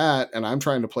play on that, and I'm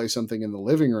trying to play something in the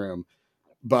living room.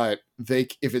 But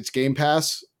if it's Game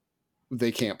Pass,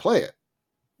 they can't play it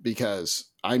because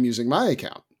I'm using my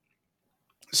account.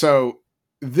 So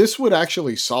this would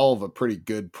actually solve a pretty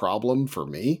good problem for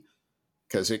me,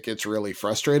 because it gets really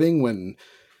frustrating when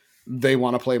they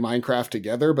want to play Minecraft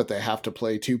together, but they have to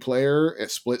play 2-player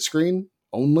at split screen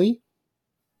only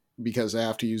because they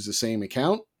have to use the same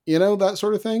account, you know, that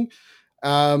sort of thing.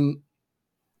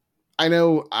 I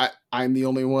know I'm the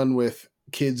only one with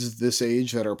kids this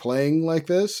age that are playing like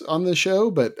this on the show,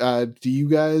 but do you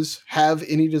guys have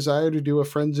any desire to do a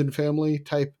friends and family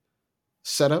type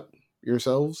setup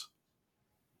yourselves?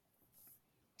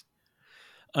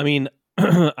 I mean,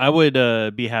 I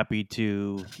would be happy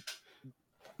to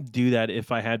do that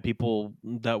if I had people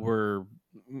that were,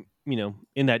 you know,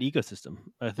 in that ecosystem.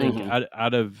 I think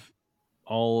out of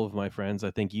all of my friends,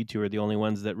 I think you two are the only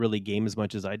ones that really game as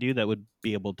much as I do that would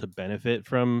be able to benefit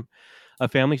from a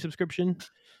family subscription.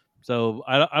 So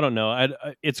I don't know.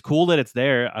 It's cool that it's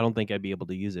there. I don't think I'd be able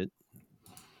to use it.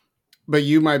 But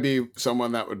you might be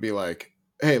someone that would be like,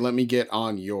 hey, let me get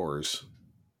on yours.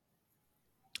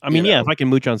 I mean, yeah, if I can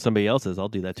mooch on somebody else's, I'll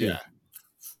do that too.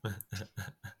 Yeah.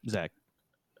 Zach.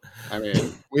 I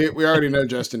mean, we already know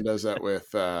Justin does that with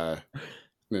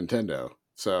Nintendo.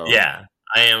 So yeah,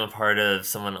 I am a part of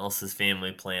someone else's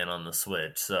family plan on the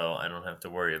Switch, so I don't have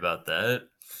to worry about that.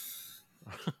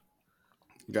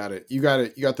 Got it. You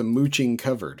got the mooching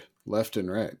covered left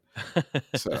and right.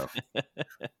 So,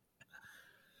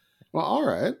 well, all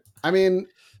right. I mean,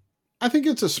 I think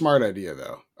it's a smart idea,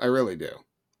 though. I really do.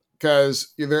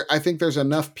 Because I think there's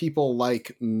enough people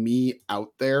like me out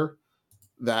there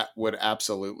that would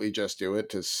absolutely just do it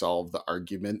to solve the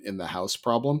argument in the house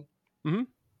problem. Mm-hmm.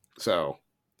 So,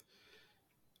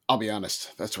 I'll be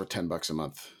honest, that's worth $10 a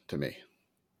month to me.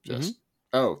 Just,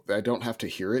 I don't have to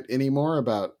hear it anymore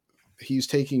about he's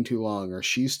taking too long or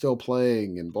she's still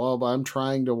playing and blah, blah. I'm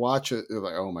trying to watch it. They're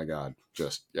like, oh my God,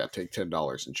 just, take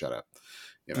 $10 and shut up.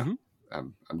 You know,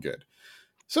 I'm good.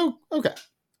 So, okay.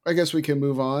 I guess we can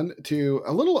move on to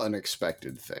a little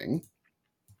unexpected thing.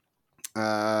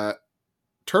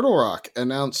 Turtle Rock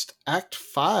announced Act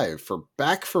 5 for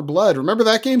Back 4 Blood. Remember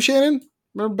that game, Shannon?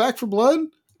 Remember Back 4 Blood?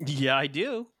 Yeah, I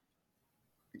do.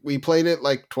 We played it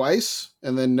like twice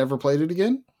and then never played it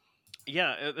again.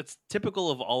 Yeah, it's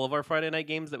typical of all of our Friday night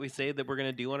games that we say that we're going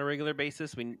to do on a regular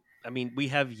basis. We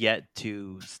have yet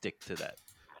to stick to that.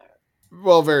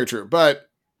 Well, very true. But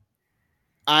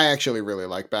I actually really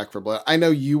like Back 4 Blood. I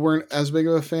know you weren't as big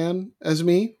of a fan as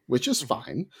me, which is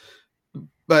fine.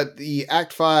 But the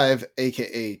Act 5,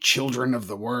 aka Children of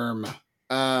the Worm,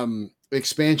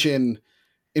 expansion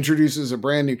introduces a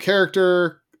brand new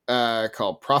character,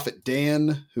 called Prophet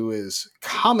Dan, who is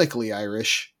comically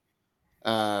Irish,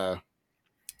 as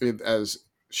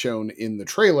shown in the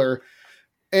trailer,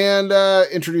 and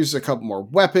introduces a couple more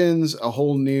weapons, a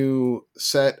whole new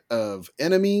set of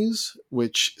enemies,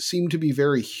 which seem to be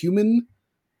very human-esque.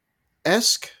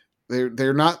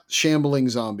 They're not shambling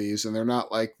zombies, and they're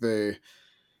not like the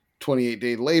 28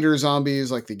 Day Later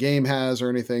zombies like the game has or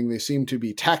anything. They seem to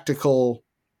be tactical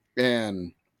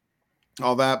and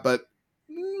all that, but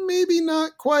maybe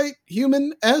not quite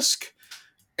human-esque.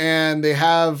 And they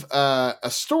have a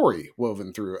story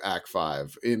woven through Act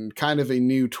 5 in kind of a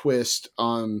new twist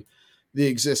on the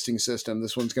existing system.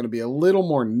 This one's going to be a little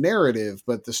more narrative,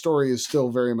 but the story is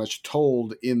still very much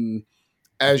told in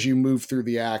as you move through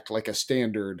the act, like a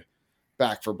standard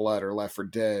Back 4 Blood or Left 4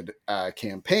 Dead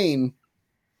campaign.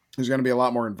 There's going to be a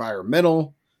lot more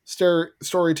environmental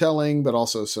storytelling, but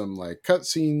also some like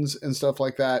cutscenes and stuff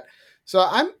like that. So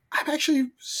I'm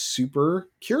actually super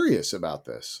curious about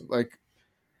this. Like,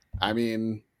 I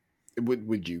mean,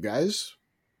 would you guys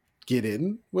get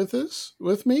in with this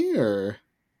with me, or?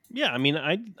 Yeah, I mean,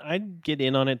 I'd get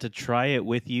in on it to try it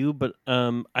with you, but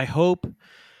I hope,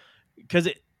 because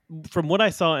from what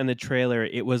I saw in the trailer,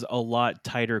 it was a lot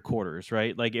tighter quarters,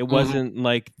 right? Like it wasn't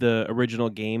like the original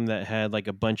game that had like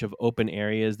a bunch of open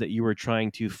areas that you were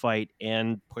trying to fight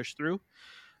and push through.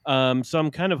 So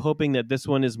I'm kind of hoping that this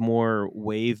one is more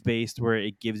wave based, where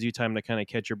it gives you time to kind of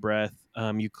catch your breath.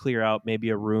 You clear out maybe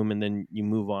a room and then you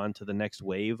move on to the next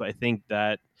wave. I think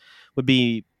that would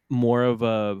be more of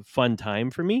a fun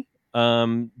time for me.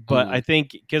 But I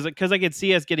think because I could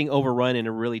see us getting overrun in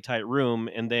a really tight room,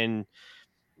 and then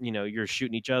you're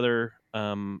shooting each other.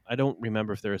 I don't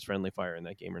remember if there was friendly fire in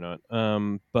that game or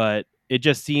not. But it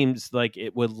just seems like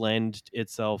it would lend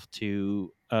itself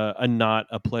to not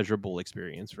a pleasurable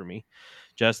experience for me.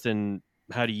 Justin,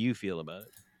 how do you feel about it?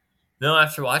 No,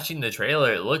 after watching the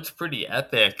trailer, it looked pretty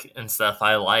epic and stuff.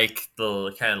 I like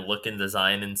the kind of look and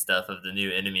design and stuff of the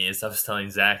new enemies. I was telling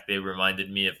Zach they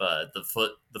reminded me of the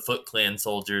Foot Clan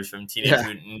soldiers from Teenage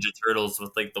Mutant Ninja Turtles,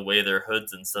 with like the way their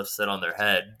hoods and stuff sit on their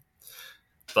head.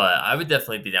 But I would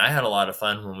definitely be. I had a lot of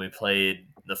fun when we played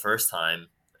the first time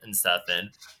and stuff,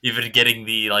 and even getting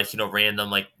the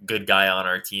random good guy on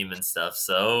our team and stuff.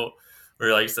 So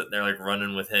we're like sitting there like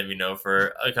running with him,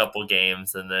 for a couple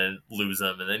games, and then lose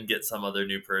them, and then get some other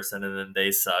new person, and then they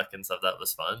suck and stuff. That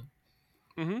was fun.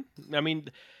 Mm-hmm. I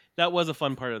mean, that was a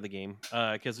fun part of the game,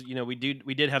 because we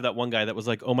did have that one guy that was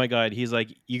like, oh my god, he's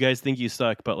like, you guys think you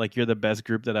suck, but like you're the best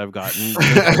group that I've gotten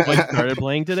since I started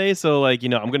playing today. So like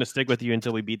I'm gonna stick with you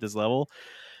until we beat this level.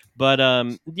 But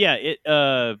I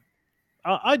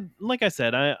like I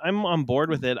said, I'm on board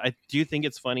with it. I do think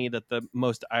it's funny that the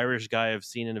most Irish guy I've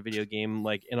seen in a video game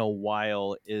like in a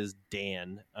while is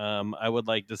Dan. I would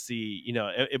like to see,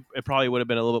 it probably would have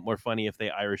been a little bit more funny if they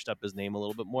Irished up his name a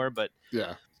little bit more, but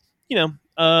yeah.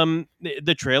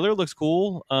 The trailer looks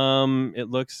cool. It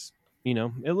looks,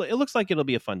 it looks like it'll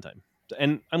be a fun time.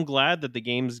 And I'm glad that the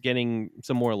game's getting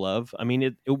some more love. I mean,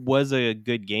 it was a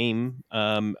good game.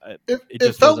 It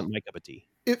just wasn't my cup of tea.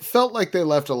 It felt like they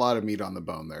left a lot of meat on the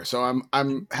bone there. So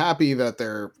I'm happy that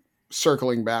they're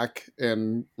circling back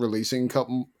and releasing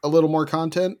a little more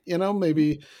content.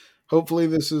 Maybe hopefully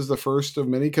this is the first of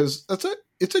many, because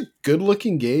it's a good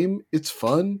looking game. It's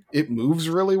fun. It moves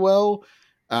really well.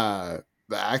 The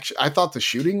action, I thought the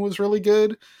shooting was really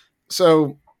good.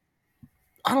 So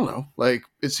I don't know. Like,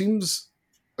 it seems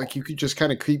like you could just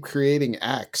kind of keep creating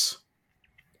acts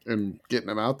and getting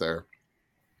them out there.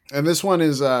 And this one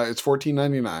is it's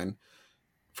 $14.99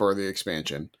 for the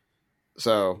expansion.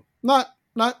 So not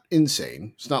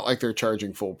insane. It's not like they're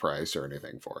charging full price or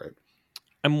anything for it.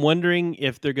 I'm wondering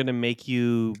if they're going to make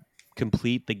you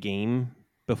complete the game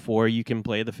before you can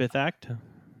play the fifth act.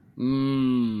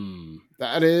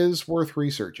 That is worth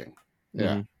researching. Yeah.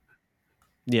 Mm-hmm.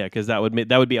 Yeah, because that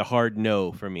would be a hard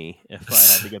no for me if I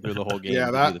had to get through the whole game.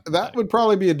 Yeah, that would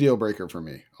probably be a deal breaker for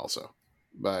me also.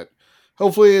 But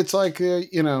hopefully it's like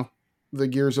the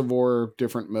Gears of War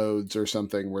different modes or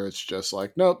something where it's just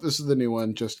like, nope, this is the new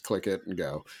one. Just click it and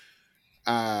go.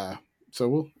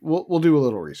 So we'll do a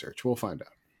little research. We'll find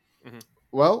out. Mm-hmm.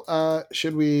 Well,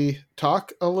 should we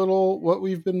talk a little what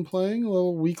we've been playing? A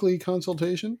little weekly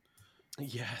consultation?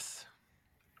 Yes.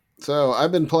 So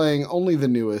I've been playing only the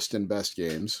newest and best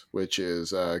games, which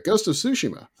is Ghost of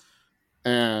Tsushima.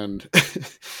 And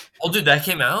oh, dude, that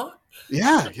came out?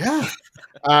 Yeah.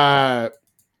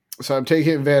 So I'm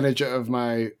taking advantage of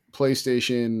my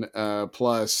PlayStation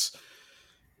Plus,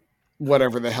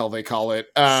 whatever the hell they call it.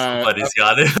 Somebody's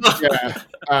got it.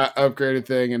 Upgraded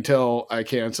thing until I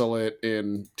cancel it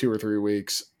in 2 or 3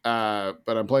 weeks. But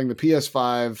I'm playing the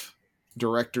PS5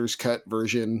 director's cut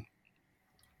version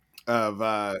of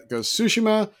Ghost of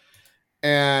Tsushima,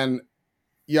 and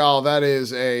y'all, that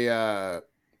is an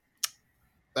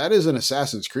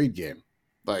Assassin's Creed game,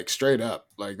 like straight up.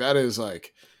 Like that is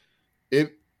like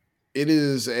it. It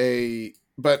is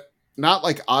but not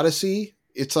like Odyssey.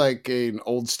 It's like an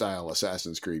old style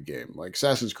Assassin's Creed game, like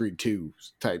Assassin's Creed 2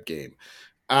 type game.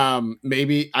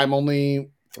 Maybe I'm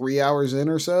only 3 hours in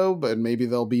or so, but maybe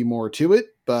there'll be more to it.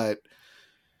 But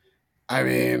I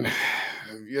mean,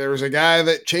 there's a guy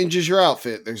that changes your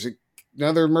outfit. There's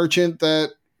another merchant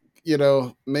that,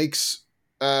 makes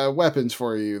weapons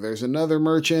for you. There's another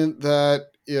merchant that,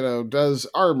 does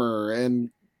armor and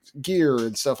gear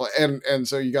and stuff like, and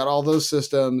so you got all those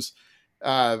systems.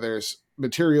 There's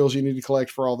materials you need to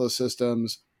collect for all those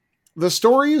systems. The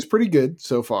story is pretty good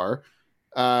so far.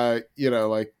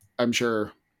 Like I'm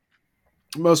sure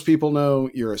most people know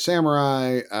you're a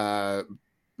samurai.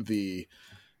 The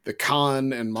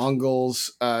Khan and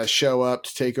Mongols show up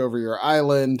to take over your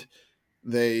island.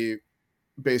 They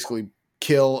basically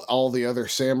kill all the other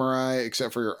samurai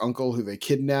except for your uncle, who they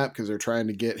kidnap because they're trying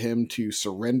to get him to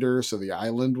surrender so the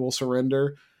island will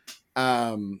surrender.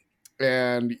 And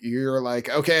you're like,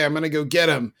 okay, I'm going to go get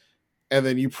him. And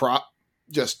then you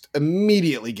just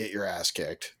immediately get your ass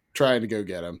kicked trying to go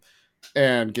get him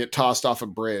and get tossed off a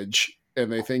bridge.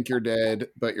 And they think you're dead,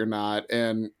 but you're not.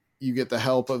 And you get the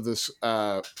help of this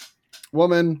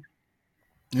woman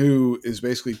who is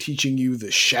basically teaching you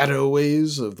the shadow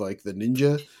ways of like the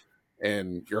ninja.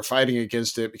 And you're fighting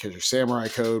against it because your samurai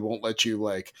code won't let you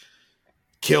like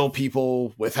kill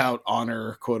people without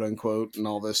honor, quote unquote, and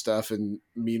all this stuff. And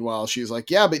meanwhile, she's like,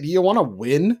 yeah, but do you want to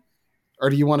win or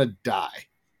do you want to die?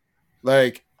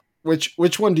 Like,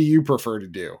 which one do you prefer to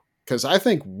do? Because I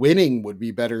think winning would be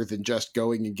better than just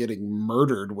going and getting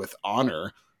murdered with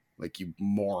honor, like you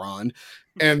moron.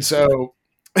 And so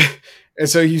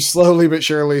you slowly but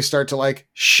surely start to like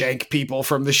shank people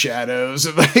from the shadows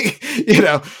and like,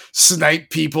 snipe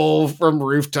people from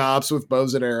rooftops with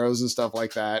bows and arrows and stuff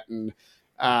like that. And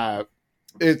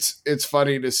it's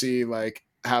funny to see like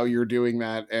how you're doing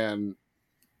that, and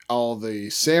all the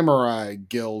samurai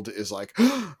guild is like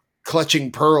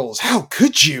clutching pearls. How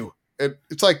could you?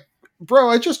 It's like, bro,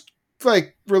 I just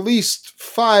like released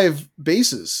 5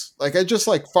 bases. Like I just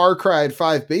like Far Cried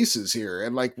 5 bases here,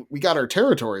 and like we got our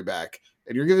territory back,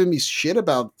 and you're giving me shit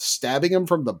about stabbing him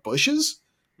from the bushes?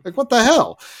 Like what the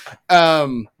hell?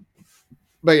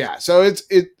 But yeah, so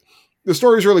the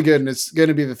story's really good, and it's going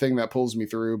to be the thing that pulls me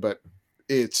through. But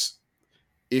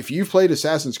if you've played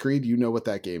Assassin's Creed, you know what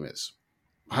that game is,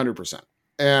 100%.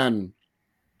 And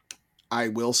I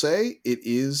will say it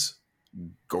is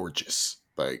gorgeous.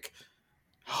 Like,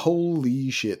 holy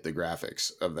shit, the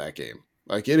graphics of that game.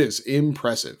 Like, it is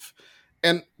impressive.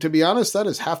 And to be honest, that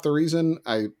is half the reason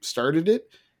I started it.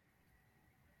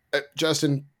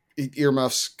 Justin,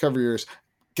 earmuffs, cover your ears.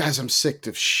 Guys, I'm sick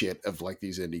of shit of like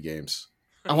these indie games.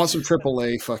 I want some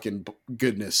AAA fucking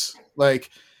goodness. Like,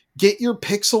 get your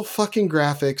pixel fucking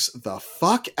graphics the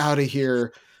fuck out of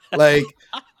here. Like,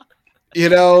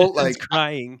 like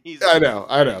crying. I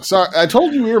know. Sorry, I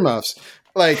told you earmuffs.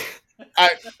 Like,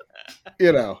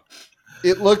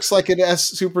 it looks like an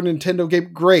Super Nintendo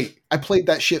game. Great. I played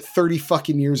that shit 30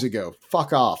 fucking years ago.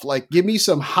 Fuck off. Like, give me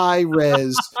some high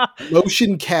res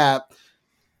motion cap.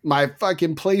 My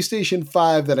fucking PlayStation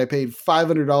 5 that I paid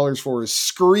 $500 for is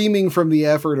screaming from the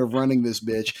effort of running this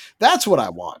bitch. That's what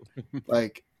I want.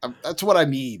 Like, that's what I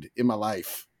need in my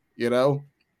life.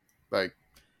 Like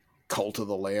Cult of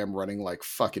the Lamb running like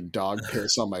fucking dog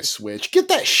piss on my Switch. Get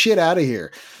that shit out of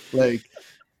here. Like,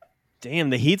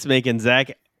 damn, the heat's making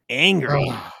Zach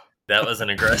angry. That was an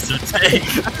aggressive take.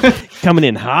 Coming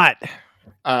in hot.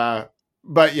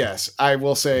 But yes, I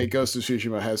will say Ghost of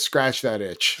Tsushima has scratched that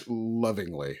itch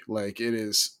lovingly. Like, it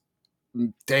is,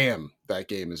 damn, that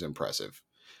game is impressive.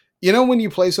 When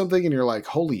you play something and you're like,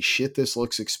 holy shit, this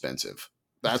looks expensive.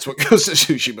 That's what Ghost of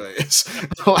Tsushima is.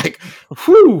 Like,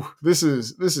 whew, this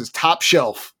is top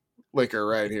shelf liquor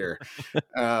right here.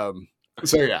 So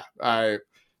yeah,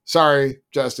 sorry,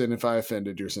 Justin, if I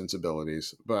offended your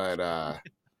sensibilities, but I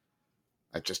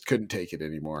just couldn't take it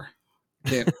anymore.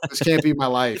 This can't be my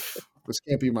life. This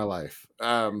can't be my life.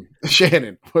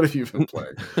 Shannon, what have you been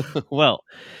playing? Well,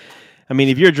 I mean,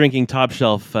 if you're drinking top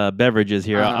shelf beverages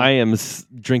here, I am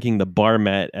drinking the bar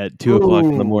mat at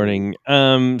 2:00 in the morning.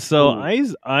 So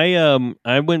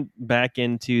I went back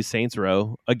into Saints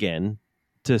Row again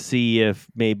to see if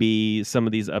maybe some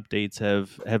of these updates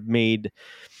have made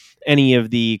any of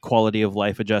the quality of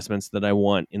life adjustments that I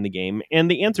want in the game,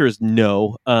 and the answer is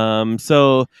no.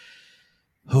 So,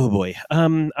 oh boy,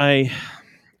 I'm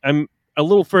a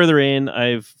little further in,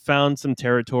 I've found some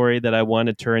territory that I want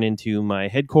to turn into my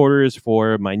headquarters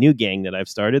for my new gang that I've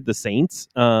started, the Saints.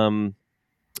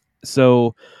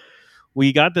 So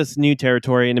we got this new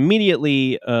territory, and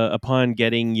immediately upon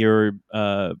getting your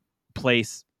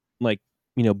place, like,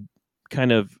 you know,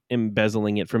 kind of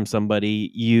embezzling it from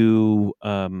somebody, you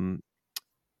one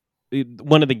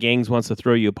of the gangs wants to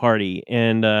throw you a party,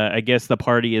 and I guess the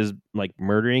party is like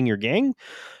murdering your gang.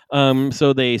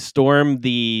 So they storm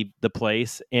the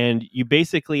place, and you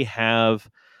basically have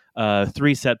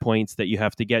 3 set points that you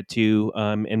have to get to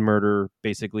and murder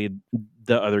basically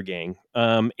the other gang.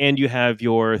 And you have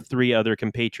your 3 other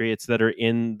compatriots that are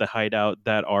in the hideout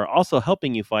that are also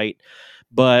helping you fight,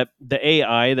 but the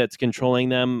AI that's controlling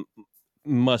them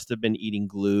must have been eating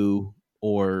glue,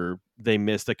 or they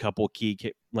missed a couple key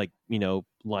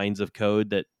lines of code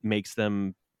that makes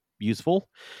them useful.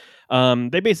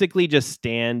 They basically just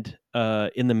stand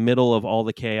in the middle of all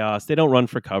the chaos. They don't run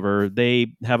for cover.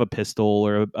 They have a pistol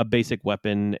or a basic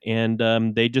weapon,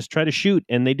 and they just try to shoot,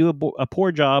 and they do a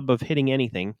poor job of hitting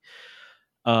anything.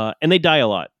 And they die a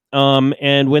lot.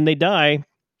 And when they die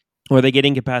or they get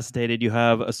incapacitated, you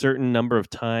have a certain number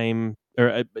of time,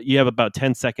 or you have about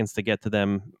 10 seconds to get to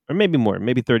them, or maybe more,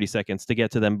 maybe 30 seconds to get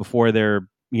to them before their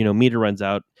meter runs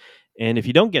out. And if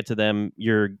you don't get to them,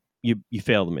 you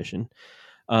fail the mission.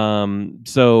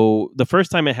 So the first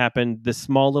time it happened, this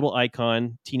small little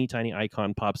icon, teeny tiny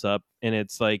icon, pops up, and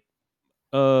it's like,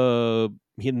 the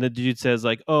dude says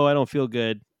like, "Oh, I don't feel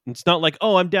good." It's not like,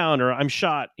 "Oh, I'm down" or "I'm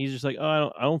shot." He's just like,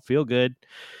 "Oh, I don't feel good,"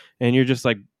 and you're just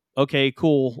like, "Okay,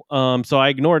 cool." So I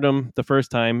ignored him the first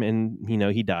time, and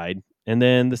he died. And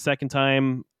then the second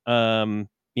time,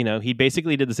 he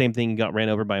basically did the same thing. He got ran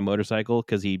over by a motorcycle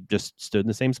because he just stood in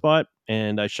the same spot,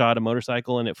 and I shot a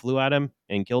motorcycle, and it flew at him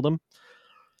and killed him.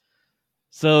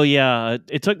 So yeah,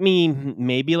 it took me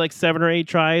maybe like 7 or 8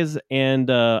 tries, and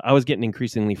I was getting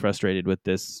increasingly frustrated with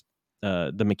this,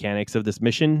 the mechanics of this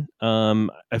mission.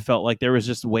 I felt like there was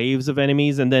just waves of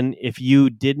enemies, and then if you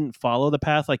didn't follow the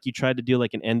path, like you tried to do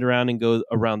like an end around and go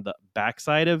around the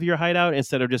backside of your hideout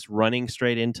instead of just running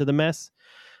straight into the mess,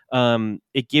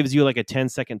 it gives you like a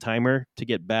 10-second timer to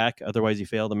get back. Otherwise, you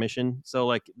fail the mission. So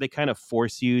like they kind of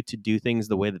force you to do things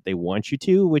the way that they want you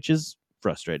to, which is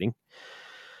frustrating.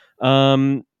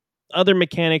 Other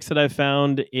mechanics that I've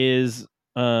found is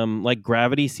like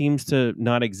gravity seems to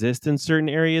not exist in certain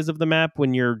areas of the map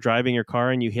when you're driving your car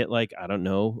and you hit like, I don't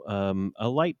know, a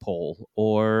light pole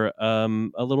or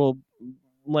a little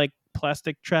like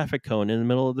plastic traffic cone in the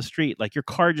middle of the street. Like your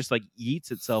car just like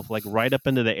yeets itself like right up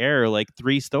into the air like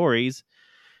 3 stories,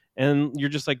 and you're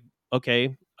just like,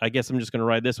 okay, I guess I'm just gonna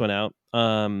ride this one out.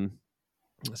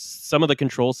 Some of the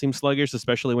controls seem sluggish,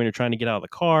 especially when you're trying to get out of the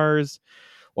cars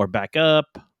or back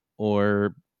up,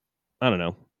 or I don't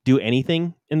know, do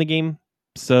anything in the game.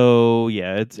 So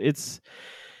yeah, it's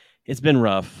been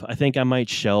rough. I think I might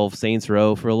shelve Saints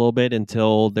Row for a little bit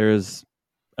until there's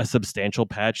a substantial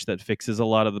patch that fixes a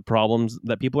lot of the problems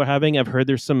that people are having. I've heard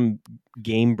there's some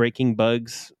game breaking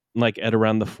bugs like at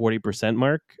around the 40%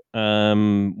 mark,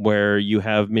 where you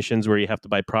have missions where you have to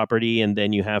buy property and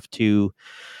then you have to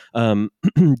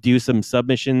do some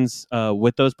submissions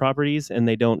with those properties, and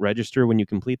they don't register when you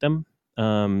complete them.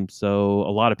 So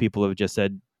a lot of people have just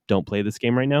said, "Don't play this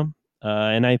game right now,"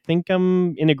 and I think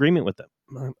I'm in agreement with them.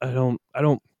 I don't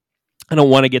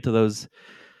want to get to those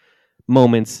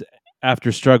moments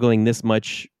after struggling this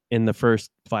much in the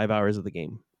first 5 hours of the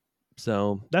game.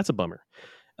 So that's a bummer.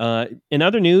 In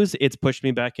other news, it's pushed me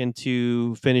back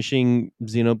into finishing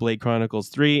Xenoblade Chronicles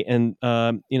 3, and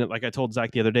like I told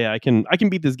Zach the other day, I can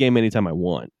beat this game anytime I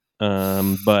want.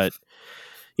 But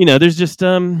there's just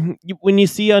when you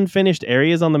see unfinished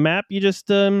areas on the map, you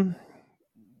just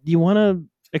you want to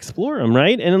explore them,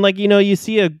 right? And then, like, you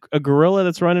see a gorilla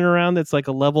that's running around that's like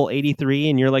a level 83,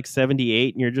 and you're like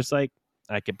 78, and you're just like,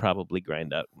 I could probably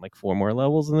grind out like 4 more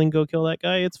levels and then go kill that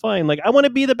guy. It's fine. Like, I want to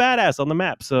be the badass on the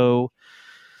map, so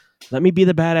let me be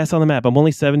the badass on the map. I'm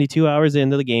only 72 hours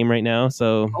into the game right now,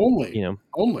 so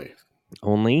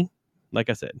only. Like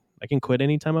I said, I can quit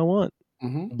anytime I want.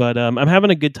 Mm-hmm. But I'm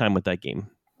having a good time with that game,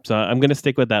 so I'm going to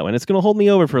stick with that one. It's going to hold me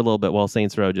over for a little bit while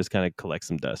Saints Row just kind of collects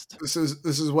some dust. This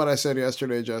is what I said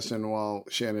yesterday, Justin, while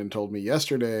Shannon told me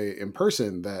yesterday in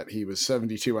person that he was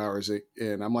 72 hours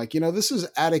in. I'm like, this is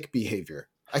addict behavior.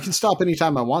 I can stop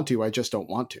anytime I want to. I just don't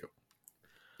want to.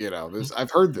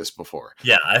 I've heard this before.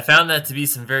 Yeah, I found that to be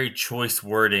some very choice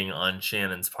wording on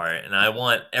Shannon's part, and I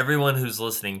want everyone who's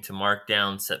listening to mark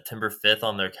down September 5th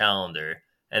on their calendar,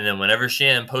 and then whenever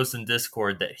Shannon posts in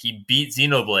Discord that he beat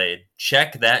Xenoblade,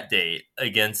 check that date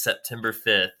against September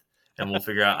 5th, and we'll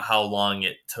figure out how long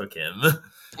it took him. But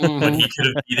Mhm. he could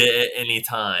have beat it at any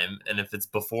time, and if it's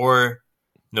before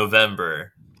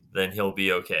November, then he'll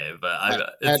be okay. But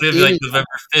At it's gonna be like any November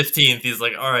 15th. He's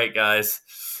like, all right, guys,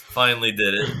 finally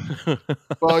did it.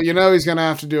 Well, he's going to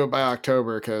have to do it by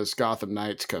October because Gotham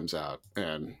Knights comes out,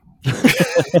 and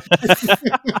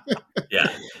Yeah,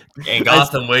 and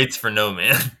Gotham waits for no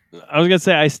man. I was gonna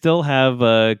say I still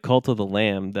have Cult of the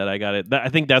Lamb that I got it. I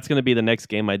think that's gonna be the next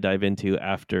game I dive into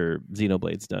after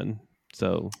Xenoblade's done.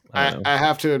 So I don't know. I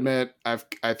have to admit, I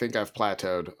think I've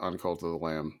plateaued on Cult of the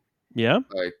Lamb. Yeah.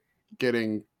 Like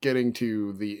getting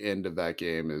to the end of that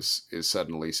game is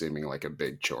suddenly seeming like a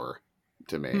big chore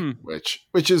to me,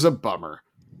 which is a bummer.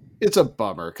 It's a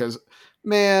bummer because,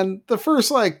 man, the first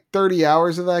like 30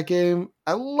 hours of that game,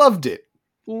 I loved it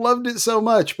so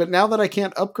much. But now that I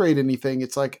can't upgrade anything,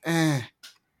 it's like, now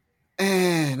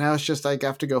it's just like I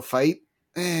have to go fight.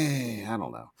 I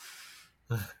don't know.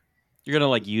 You're gonna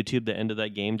like YouTube the end of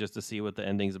that game just to see what the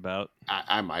ending's about.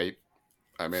 I might.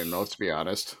 I mean, let's be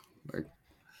honest. Like,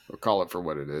 we'll call it for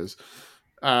what it is.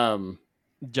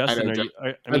 Justin,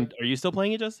 are you still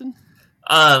playing it, Justin?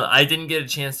 I didn't get a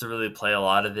chance to really play a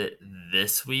lot of it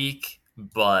this week,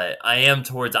 but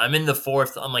I'm in the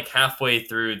fourth. I'm like halfway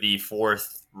through the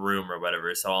fourth room or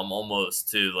whatever, so I'm almost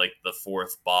to like the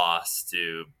fourth boss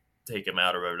to take him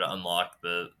out or whatever to unlock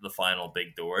the final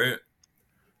big door.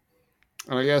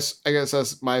 And I guess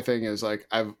that's my thing is like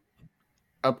I've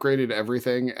upgraded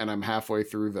everything and I'm halfway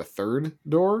through the third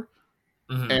door,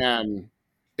 and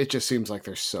it just seems like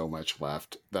there's so much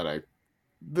left that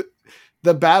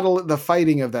the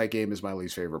fighting of that game is my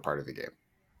least favorite part of the game.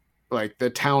 Like the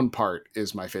town part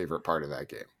is my favorite part of that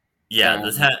game. Yeah,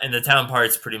 the town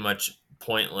part's pretty much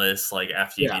pointless. Like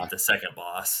after you beat the second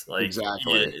boss, like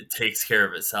exactly, it takes care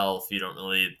of itself. You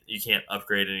can't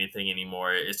upgrade anything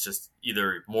anymore. It's just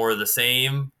either more of the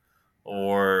same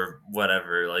or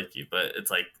whatever. But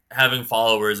it's like having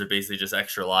followers are basically just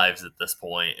extra lives at this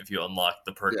point. If you unlock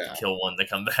the perk to kill one to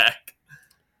come back,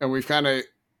 and we've kind of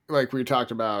like we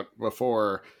talked about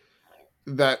before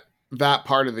that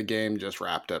part of the game just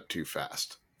wrapped up too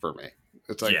fast for me.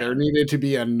 It's like there needed to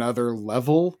be another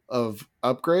level of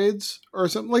upgrades or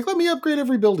something. Like, let me upgrade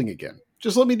every building again.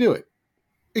 Just let me do it.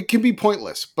 It can be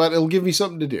pointless, but it'll give me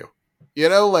something to do.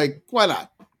 Like, why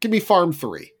not? Give me Farm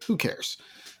 3. Who cares?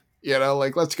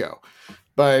 Like, let's go.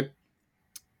 But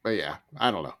yeah, I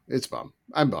don't know. It's bummed.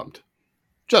 I'm bummed.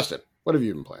 Justin, what have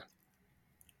you been playing?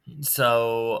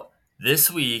 So this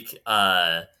week,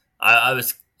 I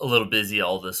was a little busy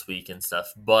all this week and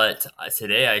stuff, but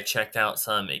today I checked out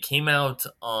some. It came out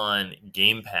on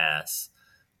Game Pass,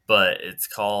 but it's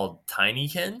called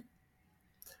Tinykin,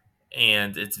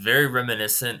 and it's very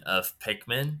reminiscent of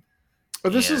Pikmin. Oh,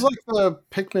 this is like the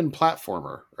Pikmin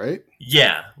platformer, right?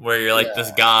 Yeah, where you're like this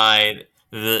guy.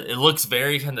 It looks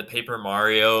very kind of Paper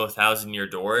Mario, 1000-Year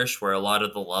Door-ish, where a lot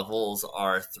of the levels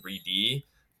are 3D,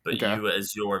 but you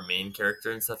as your main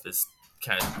character and stuff is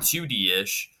kind of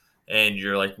 2D-ish. And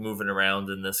you're like moving around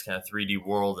in this kind of 3D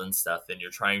world and stuff, and you're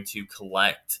trying to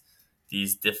collect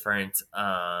these different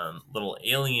little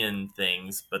alien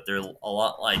things, but they're a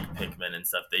lot like Pikmin and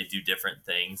stuff. They do different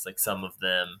things. Like some of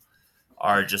them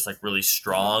are just like really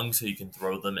strong, so you can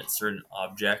throw them at certain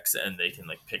objects, and they can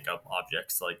like pick up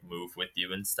objects to like move with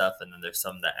you and stuff. And then there's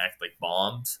some that act like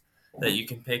bombs that you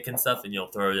can pick and stuff, and you'll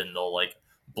throw it and they'll like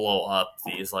blow up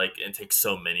these and take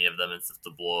so many of them and stuff to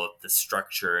blow up the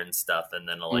structure and stuff, and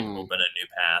then it'll open a new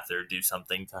path or do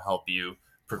something to help you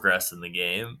progress in the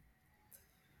game.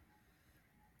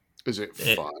 Is it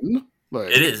fun?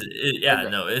 It is.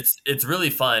 No, it's really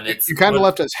fun. You kind of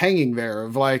left us hanging there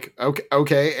of like,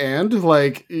 okay, and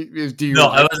like, do you? No,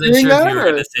 I wasn't sure if you were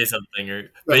going to say something,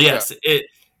 but yes,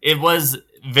 it was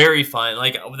very fun.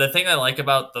 Like the thing I like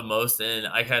about the most, and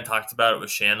I kind of talked about it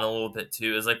with Shannon a little bit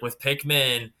too, is like with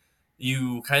Pikmin,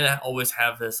 you kind of always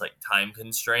have this like time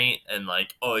constraint and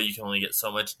like, oh, you can only get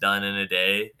so much done in a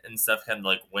day and stuff kind of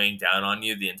like weighing down on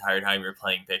you the entire time you're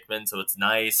playing Pikmin. So it's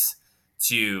nice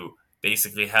to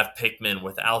basically have Pikmin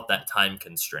without that time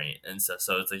constraint and stuff.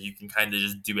 So it's like you can kind of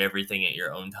just do everything at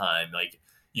your own time. Like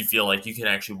you feel like you can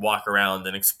actually walk around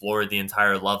and explore the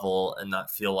entire level and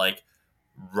not feel like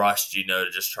rushed, to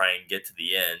just try and get to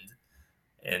the end.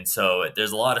 And so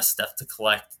there's a lot of stuff to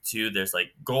collect too. There's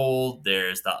like gold,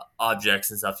 there's the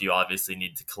objects and stuff you obviously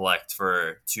need to collect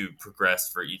to progress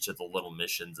for each of the little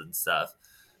missions and stuff.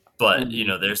 But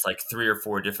there's like 3 or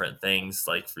 4 different things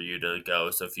like for you to go.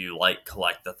 So if you like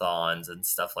collectathons and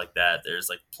stuff like that, there's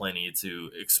like plenty to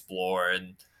explore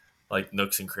and like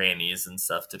nooks and crannies and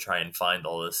stuff to try and find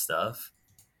all this stuff.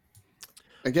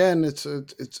 Again, it's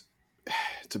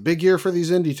a big year for these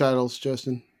indie titles,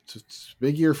 Justin. It's a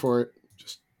big year for it.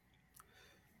 Just.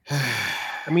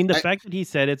 I mean, the fact that he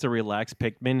said it's a relaxed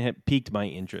Pikmin piqued my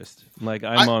interest. Like,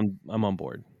 I'm on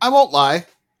board. I won't lie.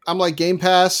 I'm like Game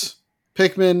Pass,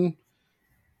 Pikmin.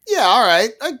 Yeah, all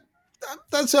right.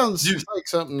 That sounds like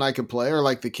something I could play, or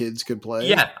like the kids could play.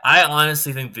 Yeah, I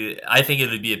honestly think it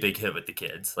would be a big hit with the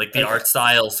kids. Like the art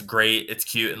style's great, it's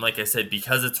cute, and like I said,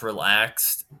 because it's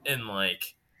relaxed and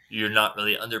like you're not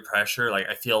really under pressure. Like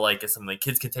I feel like it's something like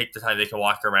kids can take the time, they can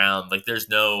walk around. Like there's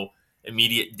no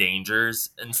immediate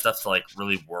dangers and stuff to like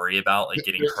really worry about, like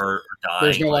getting hurt or dying.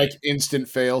 There's no like instant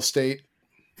fail state.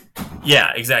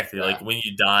 Yeah, exactly. Yeah. Like when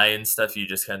you die and stuff, you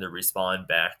just kind of respawn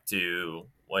back to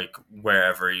like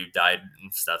wherever you died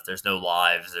and stuff. There's no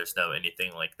lives, there's no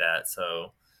anything like that.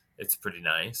 So it's pretty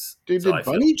nice. Dude, did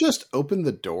Bunny just open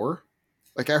the door?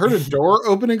 Like I heard a door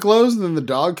open and close, and then the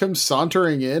dog comes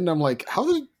sauntering in. I'm like, how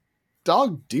did a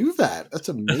dog do that? That's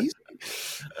amazing.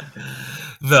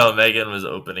 No, Megan was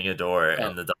opening a door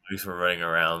and the dogs were running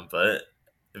around, but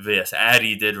yes,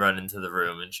 Addie did run into the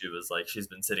room, and she was like, she's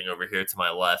been sitting over here to my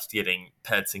left getting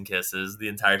pets and kisses the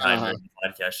entire time during the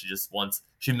podcast.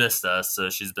 She missed us, so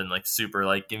she's been like super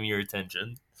like, give me your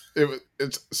attention.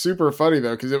 It's super funny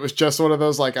though, because it was just one of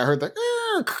those like I heard the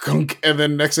and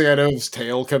then next thing I know his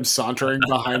tail comes sauntering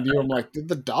behind you. I'm like, did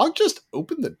the dog just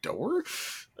open the door?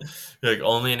 You're like,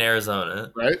 only in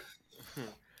Arizona, right?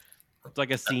 It's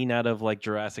like a scene out of like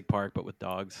Jurassic Park, but with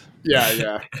dogs.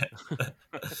 Yeah.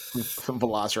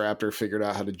 Velociraptor figured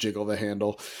out how to jiggle the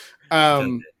handle.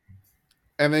 And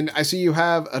then I see you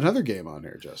have another game on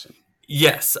here, Justin.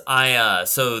 Yes,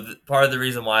 part of the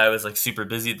reason why I was like super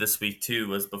busy this week too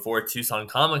was before Tucson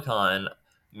Comic-Con,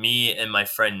 me and my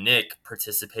friend Nick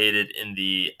participated in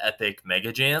the Epic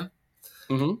Mega Jam.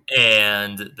 Mm-hmm.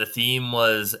 And the theme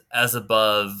was as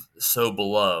above, so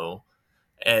below.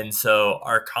 And so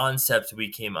our concept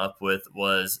we came up with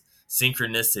was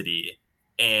synchronicity.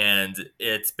 And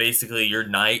it's basically your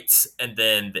knights, and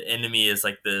then the enemy is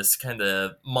like this kind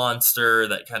of monster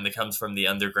that kind of comes from the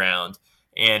underground.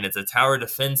 And it's a tower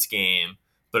defense game,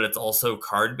 but it's also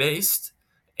card based.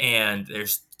 And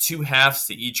there's two halves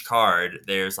to each card.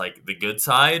 There's like the good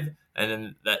side, and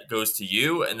then that goes to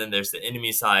you. And then there's the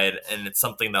enemy side, and it's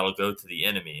something that'll go to the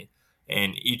enemy.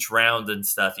 And each round and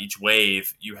stuff, each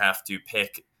wave, you have to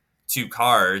pick two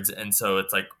cards. And so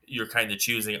it's like you're kind of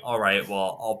choosing, all right,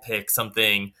 well, I'll pick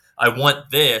something. I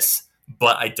want this,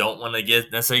 but I don't want to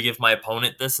necessarily give my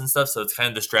opponent this and stuff. So it's kind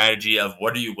of the strategy of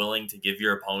what are you willing to give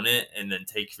your opponent and then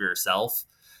take for yourself.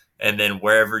 And then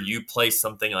wherever you place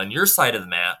something on your side of the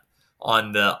map,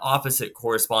 on the opposite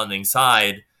corresponding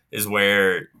side is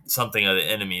where something of the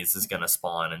enemies is going to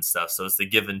spawn and stuff. So it's the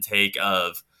give and take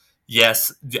of,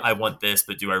 yes, I want this,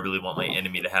 but do I really want my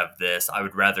enemy to have this? I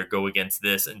would rather go against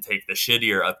this and take the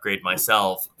shittier upgrade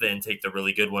myself than take the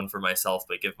really good one for myself,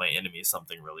 but give my enemy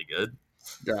something really good.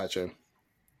 Gotcha.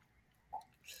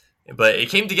 But it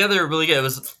came together really good. It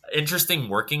was interesting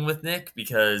working with Nick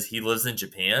because he lives in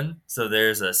Japan. So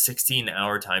there's a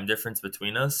 16-hour time difference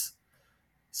between us.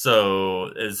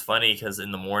 So it's funny because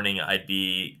in the morning I'd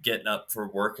be getting up for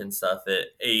work and stuff at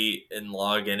 8 and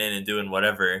logging in and doing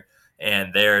whatever.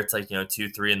 And there it's like, 2,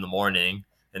 3 in the morning.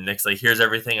 And Nick's like, here's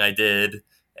everything I did.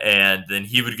 And then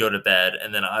he would go to bed.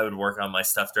 And then I would work on my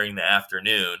stuff during the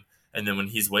afternoon. And then when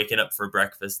he's waking up for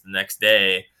breakfast the next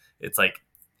day, it's like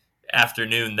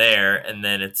afternoon there. And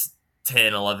then it's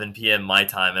 10, 11 p.m. my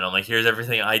time. And I'm like, here's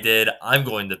everything I did. I'm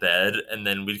going to bed. And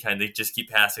then we'd kind of just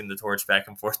keep passing the torch back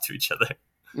and forth to each other.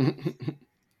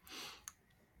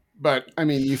 But, I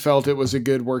mean, you felt it was a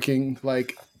good working,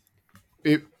 like,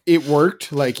 it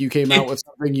worked? Like, you came out with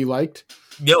something you liked?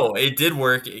 No, it did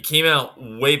work. It came out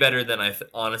way better than I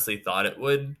honestly thought it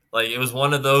would. Like, it was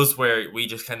one of those where we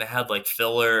just kind of had, like,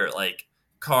 filler, like,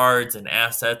 cards and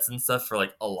assets and stuff for,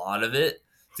 like, a lot of it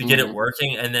to get it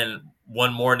working. And then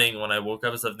one morning when I woke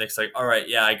up and stuff, Nick's like, all right,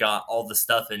 yeah, I got all the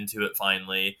stuff into it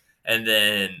finally. And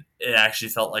then it actually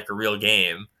felt like a real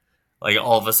game. Like,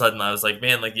 all of a sudden, I was like,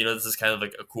 man, like, this is kind of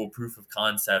like a cool proof of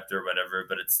concept or whatever,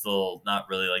 but it's still not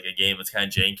really like a game. It's kind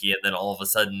of janky. And then all of a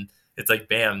sudden, it's like,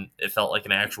 bam, it felt like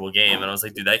an actual game. And I was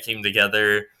like, dude, that came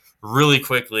together really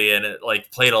quickly, and it, like,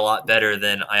 played a lot better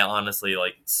than I honestly,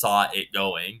 like, saw it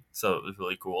going. So it was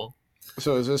really cool.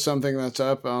 So is this something that's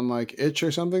up on, like, itch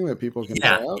or something that people can try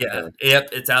out? Yeah, yep,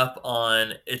 it's up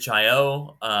on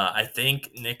itch.io. I think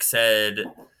Nick said...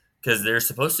 because they're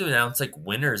supposed to announce like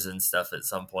winners and stuff at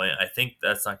some point. I think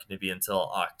that's not going to be until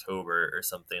October or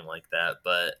something like that.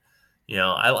 But,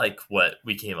 I like what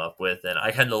we came up with. And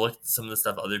I kind of looked at some of the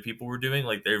stuff other people were doing.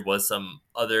 Like there was some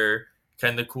other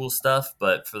kind of cool stuff.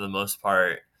 But for the most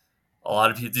part, a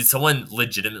lot of people. Dude, someone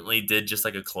legitimately did just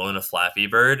like a clone of Flappy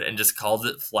Bird and just called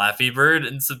it Flappy Bird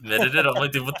and submitted it. I'm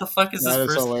like, dude, what the fuck is this That is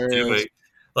person hilarious. doing?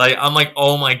 Like, I'm like,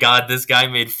 oh my god, this guy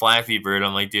made Flappy Bird.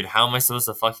 I'm like, dude, how am I supposed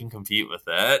to fucking compete with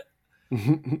that?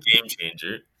 Game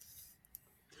changer.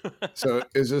 So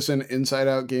is this an Inside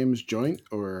Out Games joint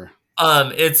or?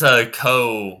 It's a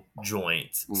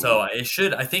co-joint. So I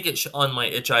think it should on my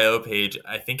itch.io page.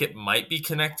 I think it might be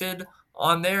connected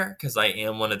on there because I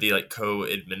am one of the like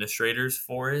co-administrators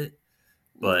for it.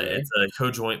 But Okay. it's a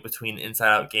co-joint between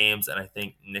Inside Out Games and I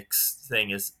think Nick's thing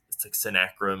is it's like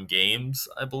Synachrom Games,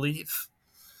 I believe.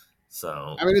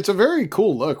 So I mean, it's a very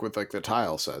cool look with like the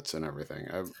tile sets and everything.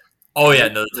 oh yeah,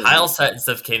 no, the tile set and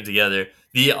stuff came together.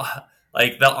 The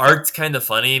like the art's kind of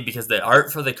funny because the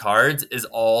art for the cards is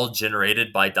all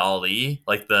generated by DALL-E,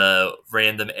 like the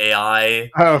random AI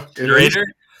generator.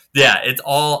 Yeah, it's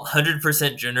all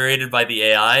 100% generated by the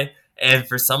AI, and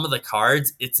for some of the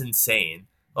cards, it's insane.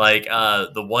 Like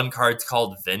the one card's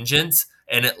called Vengeance,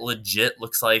 and it legit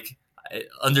looks like I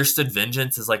understood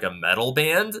Vengeance is like a metal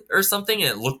band or something,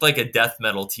 and it looked like a death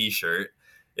metal T-shirt.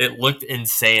 It looked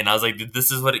insane. I was like, dude, this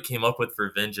is what it came up with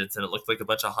for Vengeance, and it looked like a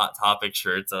bunch of Hot Topic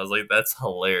shirts. I was like, that's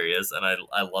hilarious, and I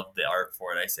loved the art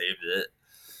for it. I saved it.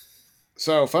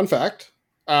 So, fun fact: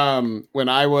 when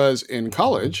I was in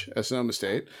college at Sonoma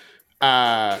State,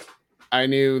 I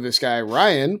knew this guy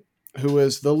Ryan, who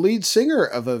was the lead singer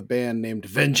of a band named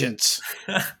Vengeance,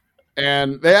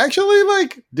 and they actually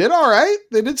like did all right.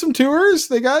 They did some tours.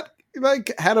 They got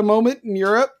like had a moment in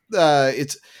Europe.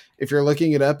 It's if you're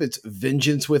looking it up, it's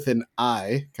Vengeance with an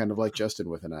I, kind of like Justin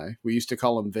with an I. We used to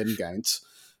call him Vengeance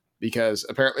because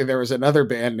apparently there was another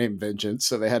band named Vengeance,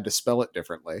 so they had to spell it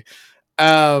differently.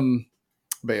 But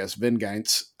yes,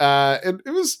 Vengeance.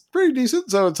 It was pretty decent,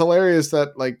 so it's hilarious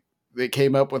that like they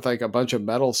came up with like a bunch of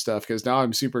metal stuff because now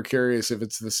I'm super curious if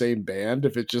it's the same band,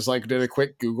 if it just like did a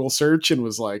quick Google search and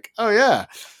was like, oh yeah,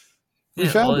 we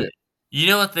found it. You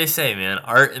know what they say, man.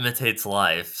 Art imitates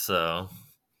life, so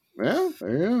Yeah,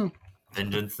 there you go.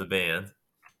 Vengeance the band.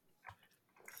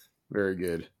 Very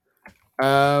good.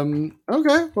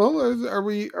 Okay. Well, are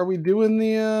we doing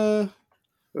the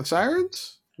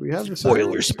sirens? We have the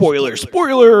Spoilers, sirens?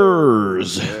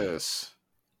 spoilers. Yes.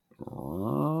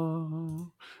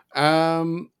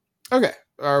 Okay.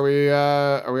 Are we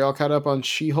all caught up on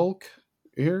She-Hulk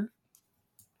here?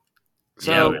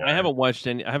 So I haven't watched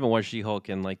She-Hulk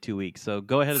in like 2 weeks, so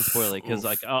go ahead and spoil it because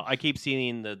like I keep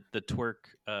seeing the twerk,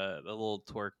 the little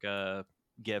twerk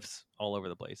gifs all over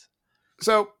the place.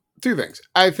 So 2 things.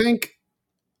 I think,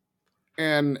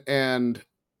 and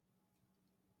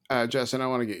Justin, I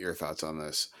want to get your thoughts on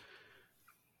this.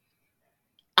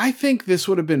 I think this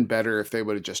would have been better if they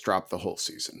would have just dropped the whole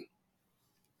season,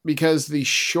 because the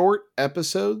short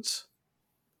episodes,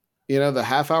 the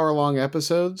half-hour long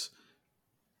episodes,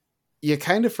 you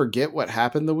kind of forget what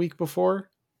happened the week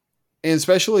before. And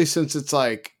especially since it's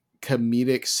like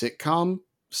comedic sitcom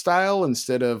style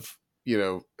instead of,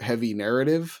 heavy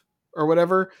narrative or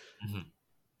whatever. Mm-hmm.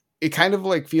 It kind of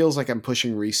like feels like I'm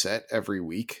pushing reset every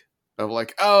week of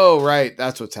like, oh, right,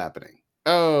 that's what's happening.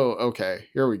 Oh, okay,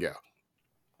 here we go.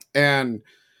 And,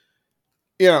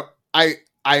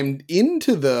 I'm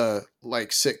into the like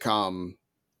sitcom,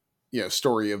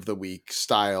 story of the week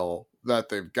style that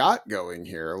they've got going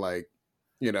here. Like,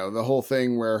 the whole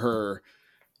thing where her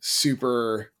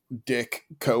super dick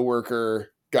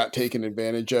coworker got taken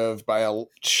advantage of by a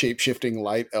shape-shifting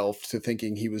light elf to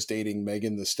thinking he was dating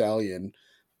Megan Thee Stallion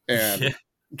and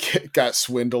got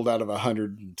swindled out of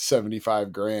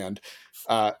 $175,000.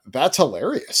 That's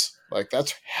hilarious. Like,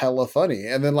 that's hella funny.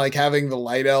 And then like having the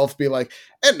light elf be like,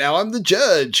 and now I'm the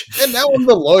judge, and now I'm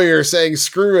the lawyer saying,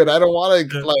 screw it, I don't want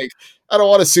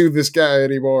to sue this guy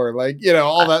anymore. Like,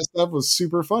 all that stuff was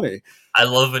super funny. I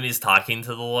love when he's talking to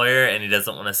the lawyer and he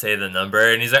doesn't want to say the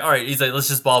number, and he's like, all right, he's like, let's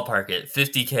just ballpark it,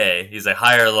 $50,000. He's like,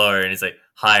 higher or lower? And he's like,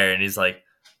 higher. And he's like,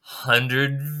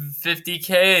 $150,000?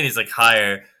 And he's like,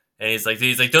 higher. And he's like,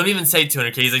 don't even say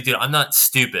 $200,000. He's like, dude, I'm not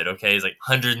stupid, okay? He's like,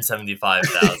 $175,000.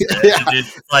 Yeah.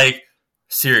 It's like,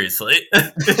 seriously?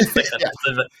 It's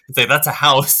like, that's a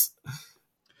house.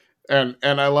 And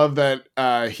I love that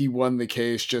he won the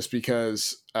case just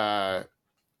because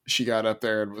she got up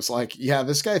there and was like, yeah,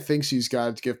 this guy thinks he's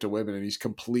God's gift to women and he's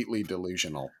completely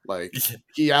delusional. Like,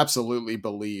 he absolutely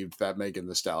believed that Megan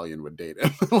Thee Stallion would date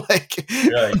him. Like,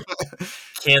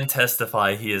 can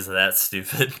testify he is that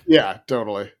stupid. Yeah,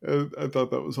 totally. I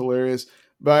thought that was hilarious.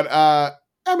 But I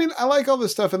mean, I like all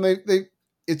this stuff, and they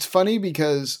it's funny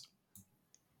because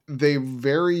they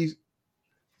very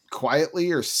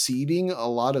quietly are seeding a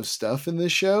lot of stuff in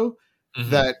this show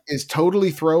that is totally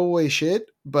throwaway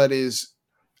shit, but is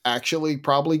actually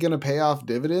probably going to pay off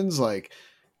dividends. Like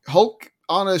Hulk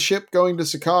on a ship going to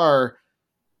Sakaar.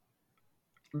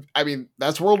 I mean,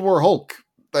 that's World War Hulk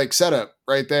like setup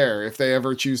right there. If they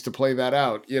ever choose to play that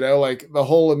out, like the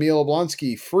whole Emil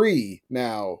Blonsky free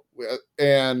now,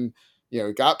 and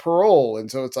got parole,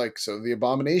 and so it's like, so the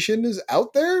Abomination is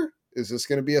out there. Is this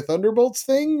going to be a Thunderbolts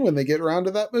thing when they get around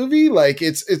to that movie? Like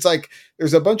it's like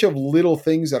there's a bunch of little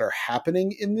things that are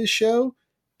happening in this show,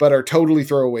 but are totally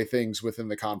throwaway things within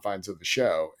the confines of the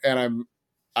show, and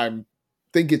I'm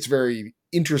think it's very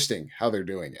interesting how they're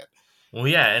doing it. Well,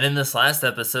 yeah, and in this last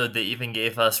episode, they even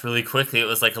gave us really quickly, it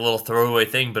was like a little throwaway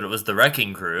thing, but it was the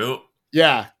Wrecking Crew.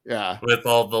 Yeah. With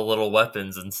all the little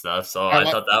weapons and stuff. So I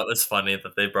thought that was funny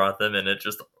that they brought them in. It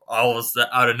just almost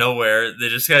out of nowhere. They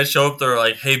just kind of show up, they're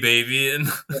like, hey, baby. And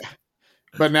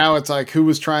but now it's like, who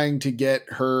was trying to get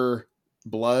her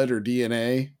blood or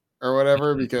DNA or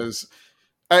whatever? Because,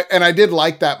 I did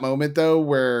like that moment, though,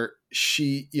 where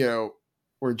she,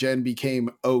 where Jen became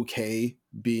okay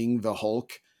being the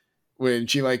Hulk. When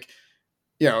she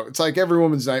it's like every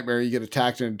woman's nightmare. You get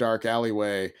attacked in a dark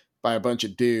alleyway by a bunch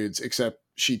of dudes, except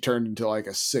she turned into like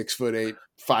a 6'8",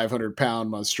 500-pound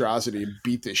monstrosity and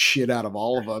beat the shit out of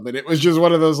all of them. And it was just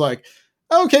one of those like,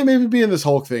 okay, maybe being this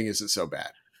Hulk thing isn't so bad.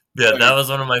 Yeah, that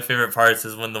was one of my favorite parts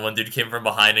is when the one dude came from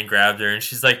behind and grabbed her and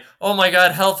she's like, oh my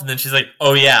God, help. And then she's like,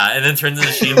 oh yeah. And then turns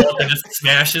into She-Hulk and just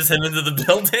smashes him into the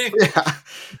building. Yeah.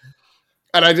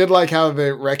 And I did like how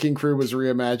the Wrecking Crew was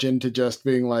reimagined to just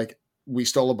being like, we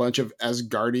stole a bunch of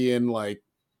Asgardian like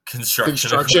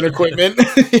construction equipment.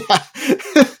 Yeah.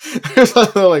 There's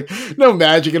like no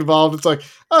magic involved. It's like,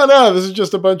 oh no, this is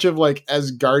just a bunch of like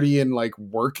Asgardian like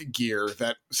work gear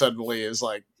that suddenly is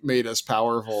like made us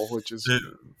powerful, which is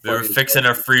they were fixing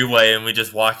a freeway and we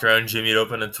just walked around, Jimmy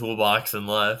opened a toolbox and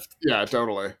left. Yeah,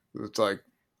 totally. It's like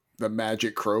the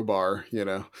magic crowbar,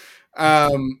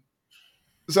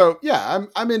 So yeah,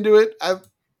 I'm into it.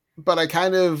 But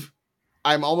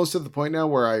I'm almost at the point now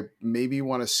where I maybe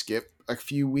want to skip a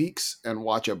few weeks and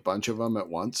watch a bunch of them at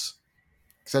once.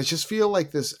 Because I just feel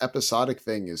like this episodic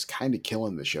thing is kind of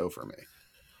killing the show for me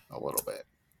a little bit.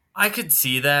 I could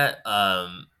see that.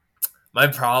 My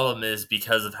problem is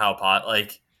because of how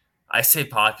I say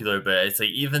popular, but it's like,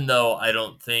 even though I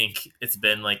don't think it's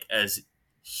been like as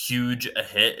huge a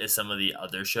hit as some of the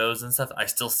other shows and stuff, I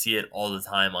still see it all the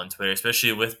time on Twitter,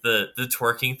 especially with the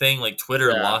twerking thing. Like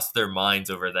Twitter lost their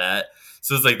minds over that.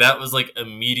 So it's like that was like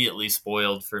immediately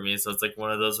spoiled for me. So it's like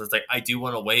one of those where it's like I do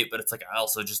want to wait, but it's like I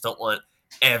also just don't want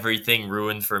everything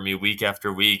ruined for me week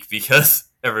after week because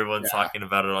everyone's talking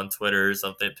about it on Twitter or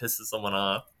something. It pisses someone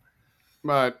off.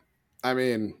 But I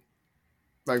mean,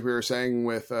 like we were saying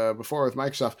with before with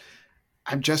Microsoft,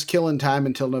 I'm just killing time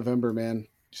until November, man.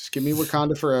 Just give me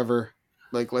Wakanda Forever.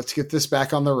 Like, let's get this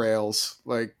back on the rails.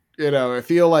 Like, I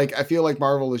feel like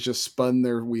Marvel has just spun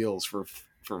their wheels for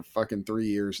fucking 3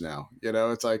 years now.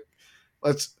 It's like,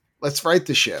 let's right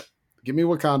the ship. Give me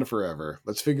Wakanda Forever.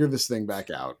 Let's figure this thing back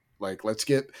out. Like, let's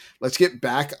get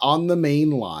back on the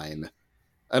main line.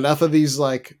 Enough of these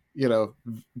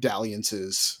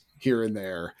dalliances here and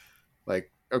there. Like,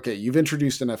 okay, you've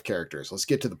introduced enough characters. Let's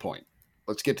get to the point.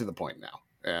 Let's get to the point now.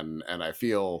 And I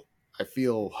feel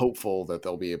hopeful that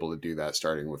they'll be able to do that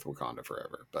starting with Wakanda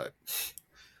Forever. But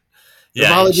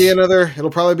it'll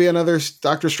probably be another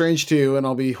Doctor Strange 2, and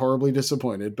I'll be horribly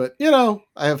disappointed. But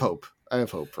I have hope. I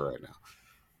have hope for right now.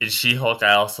 In She-Hulk,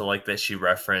 I also like that she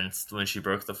referenced when she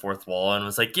broke the fourth wall and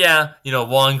was like, yeah,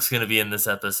 Wong's going to be in this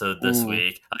episode this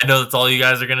week. I know that's all you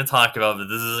guys are going to talk about, but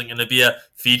this isn't going to be a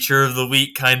feature of the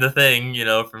week kind of thing,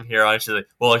 from here on. She's like,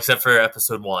 well, except for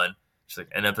episode 1. She's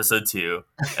like, and episode 2.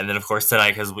 And then, of course,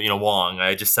 tonight, because, Wong,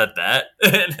 I just said that.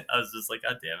 And I was just like,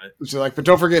 God damn it. She's like, but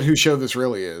don't forget whose show this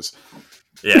really is.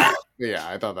 Yeah. Yeah,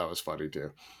 I thought that was funny,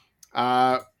 too.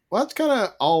 Well, that's kind of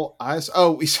all I saw.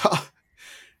 Oh, we saw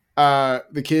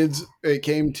the kids. It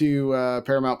came to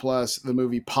Paramount Plus, the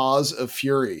movie Paws of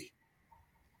Fury.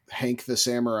 Hank the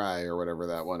Samurai, or whatever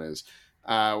that one is.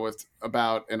 With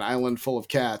about an island full of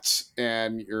cats,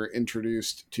 and you're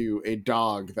introduced to a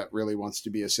dog that really wants to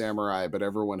be a samurai, but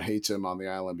everyone hates him on the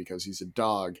island because he's a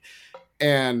dog.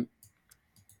 And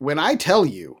when I tell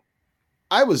you,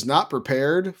 I was not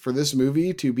prepared for this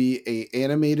movie to be a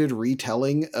animated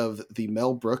retelling of the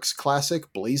Mel Brooks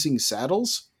classic Blazing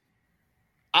Saddles.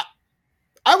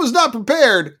 I was not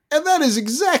prepared, and that is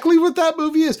exactly what that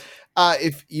movie is.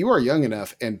 If you are young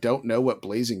enough and don't know what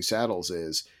Blazing Saddles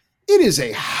is, it is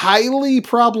a highly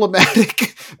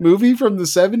problematic movie from the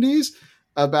 70s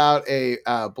about a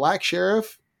black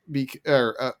sheriff,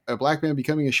 a black man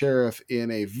becoming a sheriff in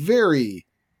a very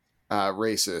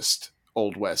racist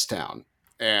Old West town.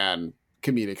 And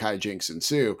comedic hijinks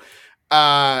ensue.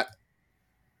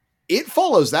 It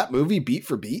follows that movie beat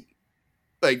for beat.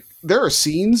 Like, there are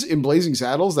scenes in Blazing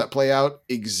Saddles that play out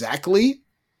exactly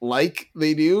like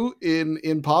they do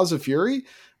in Paws of Fury.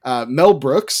 Mel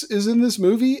Brooks is in this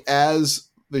movie as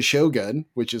the Shogun,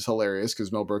 which is hilarious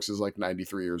because Mel Brooks is like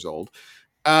 93 years old.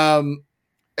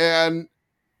 And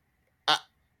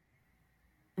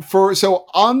so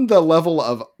on the level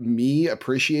of me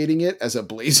appreciating it as a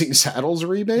Blazing Saddles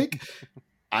remake,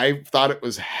 I thought it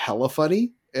was hella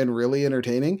funny and really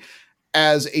entertaining.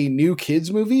 As a new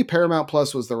kids movie, Paramount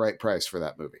Plus was the right price for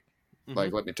that movie. Mm-hmm.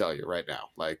 Like, let me tell you right now,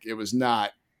 like it was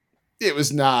not,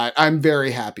 I'm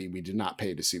very happy we did not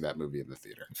pay to see that movie in the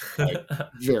theater. Like,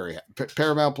 very happy.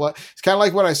 Paramount Plus. It's kind of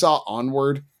like when I saw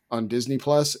Onward on Disney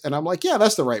Plus, and I'm like, yeah,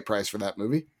 that's the right price for that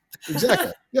movie.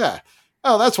 Exactly. Yeah.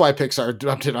 Oh, that's why Pixar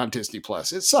dumped it on Disney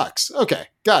Plus. It sucks. Okay.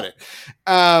 Got it.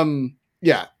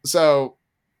 Yeah. So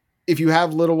if you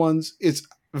have little ones, it's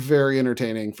very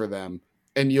entertaining for them.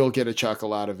 And you'll get a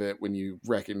chuckle out of it when you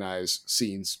recognize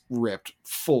scenes ripped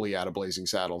fully out of Blazing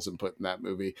Saddles and put in that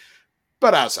movie.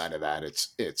 But outside of that,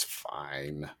 it's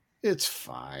fine. It's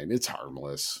fine. It's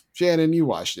harmless. Shannon, you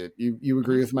watched it. You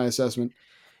agree with my assessment?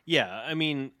 Yeah, I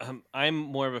mean, I'm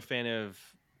more of a fan of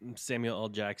Samuel L.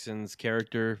 Jackson's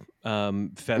character,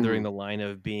 feathering the line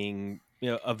of being,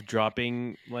 of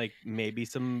dropping like maybe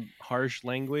some harsh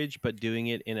language, but doing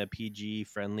it in a PG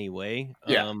friendly way.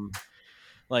 Yeah.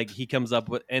 Like he comes up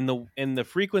with and the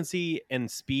frequency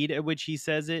and speed at which he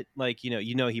says it, like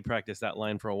he practiced that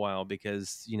line for a while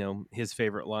because his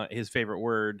favorite line, his favorite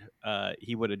word,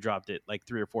 he would have dropped it like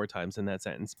 3 or 4 times in that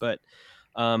sentence. But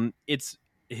I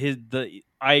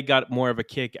got more of a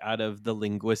kick out of the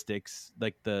linguistics,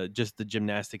 like the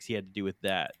gymnastics he had to do with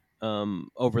that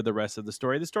over the rest of the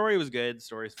story. The story was good. The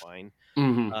story's fine.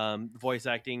 Mm-hmm. Voice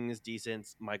acting is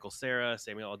decent. Michael Cera,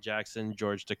 Samuel L. Jackson,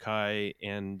 George Takei,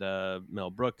 and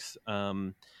Mel Brooks. Yeah,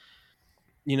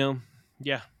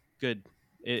 good.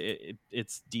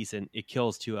 It's decent. It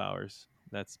kills 2 hours.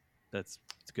 It's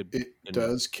good. It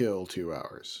does kill 2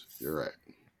 hours. You're right.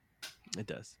 It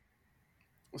does.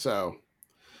 So,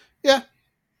 yeah,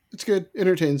 it's good.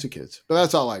 Entertains the kids. But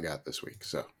that's all I got this week.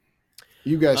 So,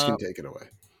 you guys can take it away.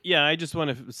 Yeah, I just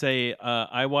want to say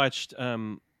I watched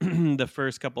the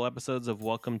first couple episodes of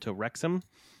Welcome to Wrexham.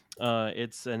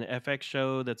 It's an FX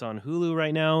show that's on Hulu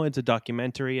right now. It's a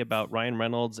documentary about Ryan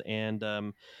Reynolds and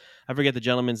I forget the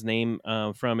gentleman's name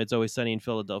from It's Always Sunny in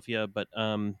Philadelphia, but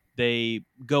they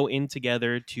go in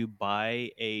together to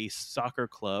buy a soccer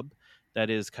club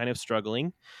that is kind of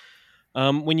struggling.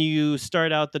 When you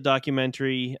start out the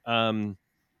documentary,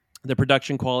 the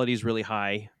production quality is really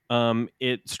high.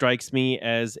 It strikes me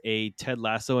as a Ted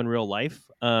Lasso in real life.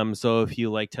 So if you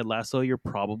like Ted Lasso, you're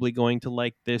probably going to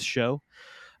like this show.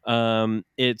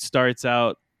 It starts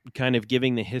out kind of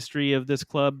giving the history of this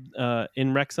club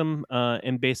in Wrexham.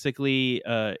 And basically,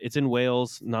 it's in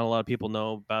Wales. Not a lot of people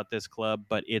know about this club,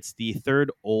 but it's the 3rd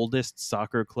oldest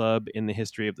soccer club in the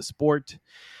history of the sport.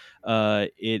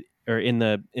 Since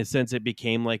it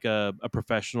became like a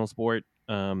professional sport.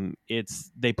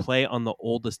 They play on the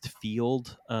oldest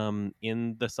field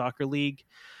in the soccer league.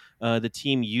 The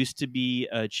team used to be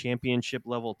a championship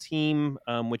level team,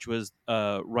 which was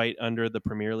right under the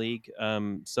Premier League.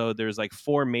 So there's like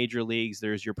 4 major leagues.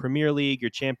 There's your Premier League,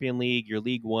 your Champion League, your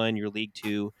League One, your League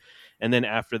Two. And then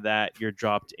after that, you're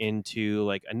dropped into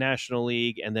like a national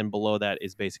league. And then below that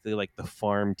is basically like the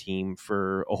farm team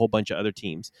for a whole bunch of other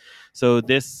teams. So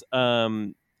this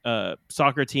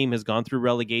soccer team has gone through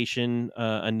relegation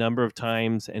a number of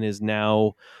times and is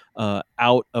now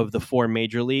out of the 4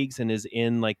 major leagues and is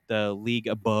in like the league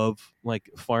above, like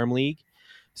farm league.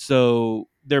 So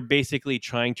they're basically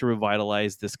trying to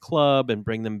revitalize this club and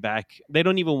bring them back. They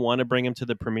don't even want to bring them to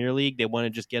the Premier League. They want to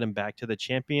just get them back to the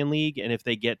Champion League. And if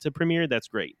they get to Premier, that's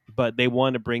great. But they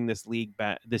want to bring this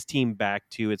team back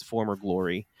to its former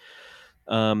glory.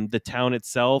 The town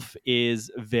itself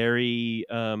is very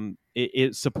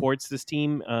it supports this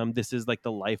team. This is like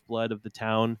the lifeblood of the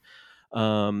town.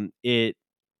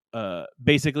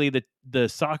 Basically the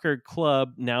soccer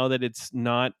club, now that it's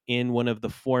not in one of the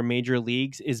 4 major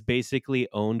leagues, is basically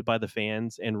owned by the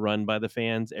fans and run by the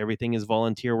fans. Everything is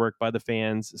volunteer work by the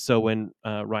fans. So when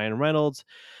Ryan Reynolds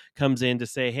comes in to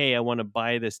say, hey, I want to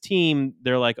buy this team,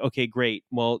 they're like, okay, great.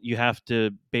 Well, you have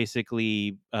to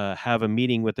basically have a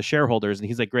meeting with the shareholders. And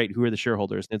he's like, great, who are the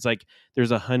shareholders? And it's like, there's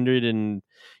 100 and,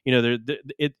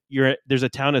 there's a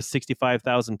town of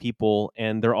 65,000 people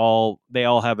and they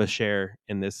all have a share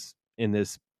in this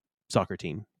soccer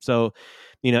team. So,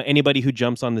 anybody who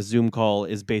jumps on the Zoom call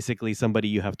is basically somebody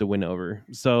you have to win over.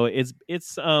 So it's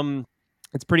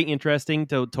it's pretty interesting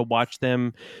to watch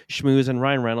them schmooze. And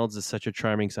Ryan Reynolds is such a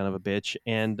charming son of a bitch,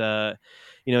 and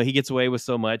he gets away with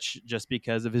so much just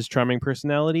because of his charming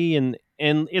personality, and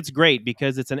it's great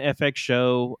because it's an FX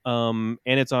show, and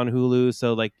it's on Hulu,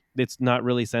 so like it's not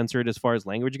really censored as far as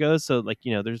language goes. So like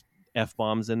there's F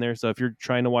bombs in there. So if you're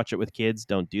trying to watch it with kids,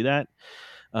 don't do that.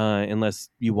 Unless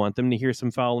you want them to hear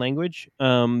some foul language.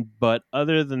 But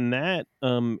other than that,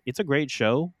 it's a great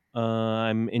show.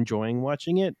 I'm enjoying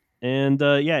watching it, and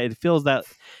it fills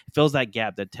that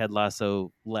gap that Ted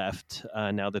Lasso left.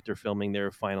 Now that they're filming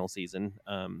their final season,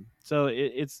 so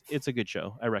it's a good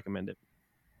show. I recommend it.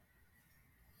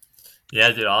 Yeah,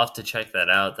 dude, I'll have to check that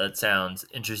out. That sounds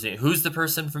interesting. Who's the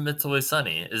person from It's Always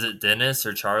Sunny? Is it Dennis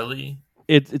or Charlie?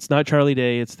 It's not Charlie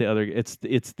Day. It's the other. It's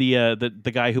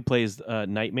the guy who plays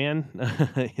Nightman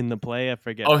in the play. I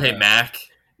forget. Okay, Mac.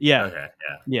 Yeah. Okay,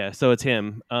 yeah. Yeah, so it's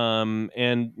him.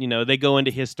 And they go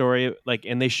into his story, like,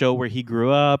 and they show where he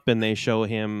grew up, and they show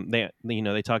him.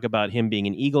 They talk about him being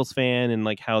an Eagles fan, and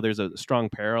like how there's a strong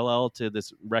parallel to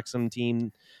this Wrexham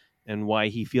team, and why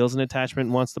he feels an attachment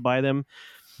and wants to buy them.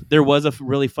 There was a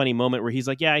really funny moment where he's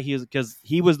like, yeah, because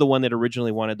he was the one that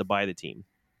originally wanted to buy the team.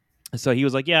 So he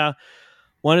was like, yeah,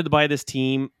 wanted to buy this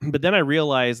team, but then I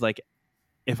realized, like,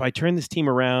 if I turn this team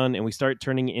around and we start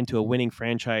turning it into a winning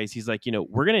franchise, he's like,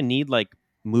 we're going to need like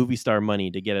movie star money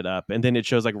to get it up. And then it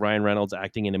shows like Ryan Reynolds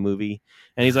acting in a movie.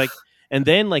 And he's like, and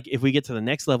then like, if we get to the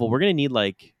next level, we're going to need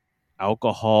like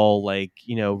alcohol, like,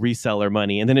 reseller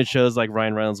money. And then it shows like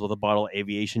Ryan Reynolds with a bottle of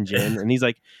aviation gin. And he's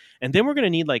like, and then we're going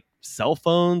to need like cell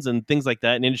phones and things like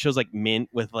that. And then it shows like Mint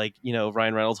with like,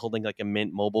 Ryan Reynolds holding like a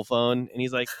Mint mobile phone. And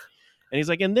he's like,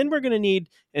 and then we're going to need,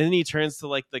 and then he turns to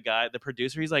like the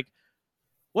producer. He's like,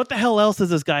 what the hell else does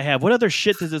this guy have? What other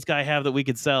shit does this guy have that we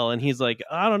could sell? And he's like,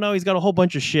 I don't know. He's got a whole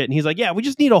bunch of shit. And he's like, yeah, we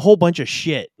just need a whole bunch of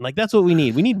shit. Like, that's what we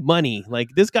need. We need money. Like,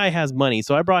 this guy has money.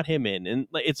 So I brought him in. And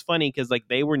like, it's funny because like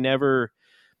they were never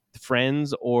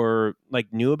friends or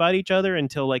like knew about each other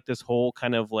until like this whole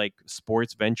kind of like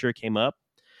sports venture came up.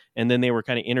 And then they were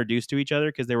kind of introduced to each other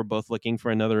because they were both looking for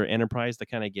another enterprise to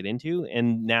kind of get into.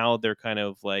 And now they're kind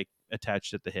of like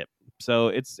attached at the hip. So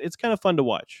it's kind of fun to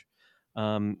watch.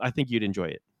 I think you'd enjoy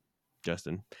it,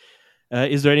 Justin.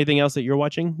 Is there anything else that you're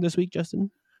watching this week,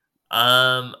 Justin?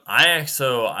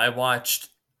 I watched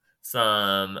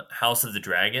some House of the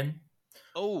Dragon.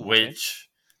 Oh, okay. Which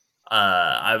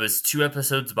I was 2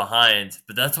 episodes behind,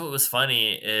 but that's what was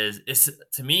funny is it's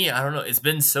to me, I don't know, it's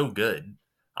been so good.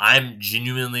 I'm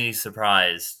genuinely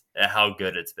surprised at how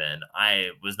good it's been. I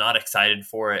was not excited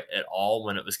for it at all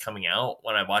when it was coming out.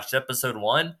 When I watched episode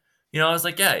 1, I was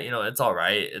like, yeah, it's all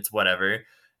right. It's whatever.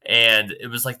 And it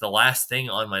was like the last thing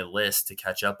on my list to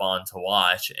catch up on to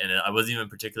watch. And I wasn't even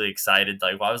particularly excited.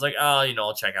 Like, I was like, oh,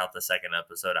 I'll check out the second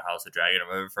episode of House of Dragon. I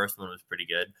remember the first one was pretty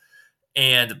good.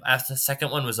 And after the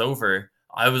second one was over,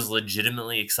 I was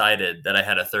legitimately excited that I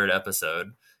had a third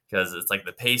episode because it's like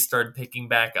the pace started picking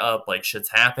back up, like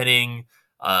shit's happening.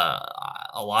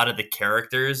 A lot of the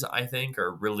characters, I think,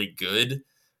 are really good.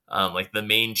 Like the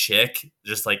main chick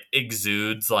just like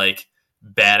exudes like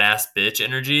badass bitch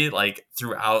energy like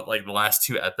throughout like the last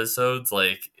 2 episodes.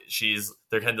 Like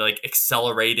they're kind of like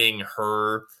accelerating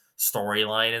her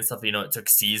storyline and stuff. It took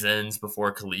seasons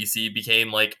before Khaleesi became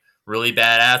like really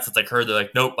badass. It's like her, they're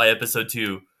like, nope, by episode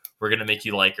 2 we're gonna make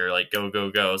you like her, like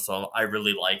go. So I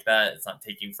really like that. It's not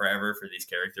taking forever for these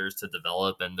characters to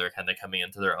develop, and they're kind of coming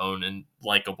into their own and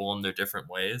likable in their different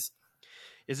ways.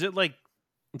 Is it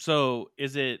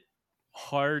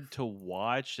hard to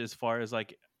watch as far as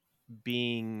like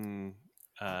being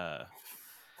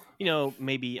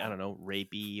maybe, I don't know,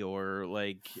 rapey, or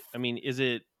like, I mean, is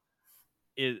it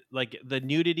like the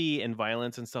nudity and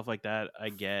violence and stuff like that? I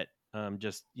get,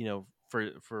 just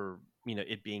for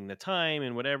it being the time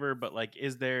and whatever, but like,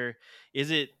 is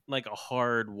it like a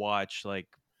hard watch, like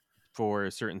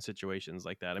for certain situations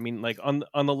like that? I mean, like on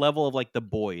the level of like The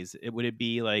Boys, would it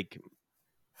be like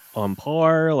on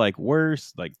par, like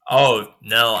worse, like? Oh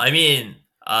no, I mean,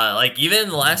 like even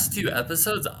the last 2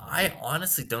 episodes, I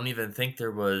honestly don't even think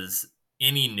there was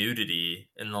any nudity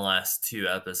in the last 2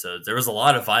 episodes. There was a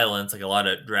lot of violence, like a lot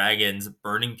of dragons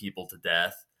burning people to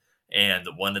death, and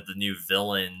one of the new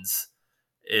villains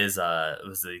is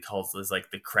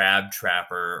like the crab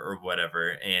trapper or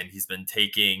whatever, and he's been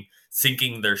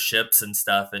sinking their ships and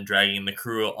stuff and dragging the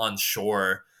crew on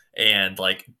shore and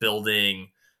like building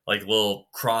like little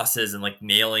crosses and like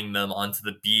nailing them onto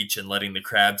the beach and letting the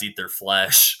crabs eat their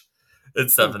flesh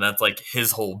and stuff. And that's like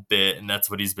his whole bit, and that's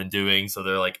what he's been doing. So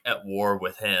they're like at war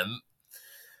with him.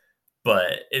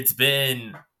 But it's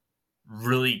been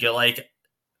really good. Like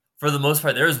for the most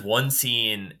part, there was one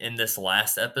scene in this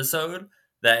last episode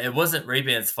that it wasn't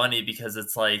Ray-Ban. It's funny because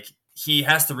it's like he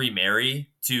has to remarry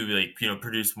to like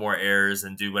produce more heirs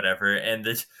and do whatever. And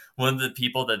this one of the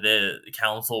people that the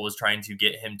council was trying to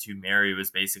get him to marry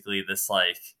was basically this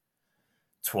like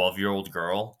 12-year-old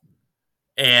girl,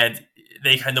 and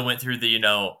they kind of went through the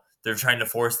they're trying to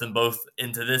force them both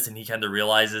into this, and he kind of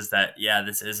realizes that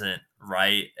this isn't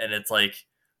right, and it's like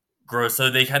gross. So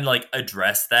they kind of like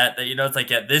address that it's like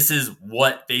this is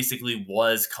what basically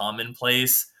was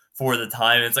commonplace for the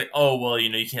time. It's like, oh well,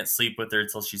 you can't sleep with her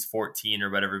until she's 14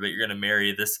 or whatever, but you're gonna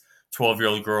marry this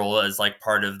 12-year-old girl as like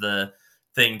part of the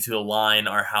thing to align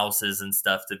our houses and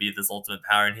stuff to be this ultimate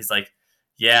power. And he's like,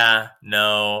 yeah,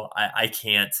 no, I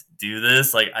can't do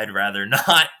this. Like, I'd rather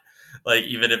not. Like,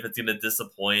 even if it's going to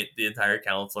disappoint the entire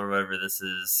council or whatever, this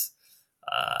is,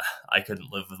 I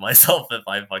couldn't live with myself if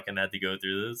I fucking had to go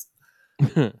through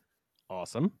this.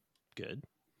 Awesome. Good.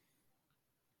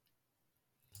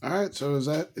 All right. So is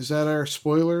that our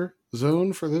spoiler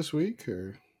zone for this week?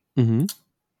 Or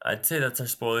I'd say that's our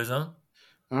spoiler zone.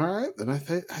 All right. Then I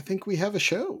think we have a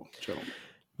show, gentlemen.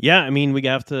 Yeah, I mean, we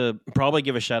have to probably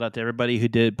give a shout out to everybody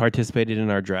who participated in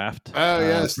our draft. Oh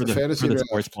yes, for the fantasy draft.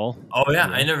 sports ball. Oh yeah,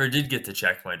 I never did get to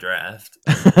check my draft.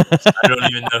 I don't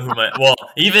even know who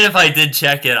even if I did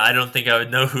check it, I don't think I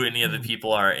would know who any of the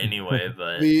people are anyway.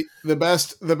 But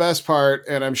the best part,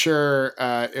 and I'm sure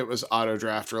it was auto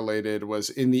draft related, was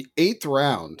in the 8th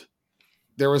round.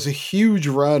 There was a huge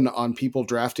run on people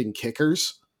drafting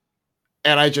kickers,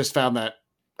 and I just found that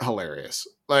hilarious.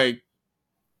 Like,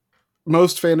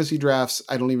 most fantasy drafts,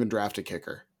 I don't even draft a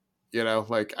kicker.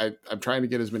 Like I'm trying to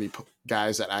get as many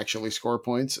guys that actually score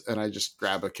points, and I just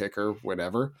grab a kicker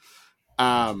whenever.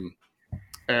 And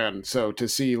so to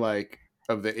see, like,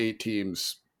 of the 8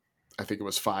 teams, I think it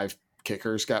was 5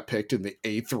 kickers got picked in the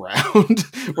 8th round,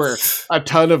 where a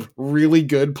ton of really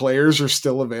good players are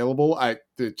still available.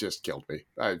 It just killed me.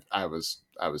 I was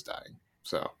dying.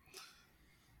 So.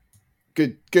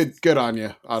 Good on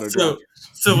you, auto draft.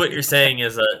 So what you're saying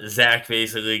is Zach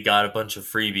basically got a bunch of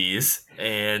freebies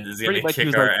and is going to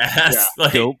kick our ass. Yeah.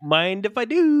 Like, don't mind if I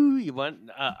do. You want?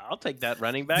 I'll take that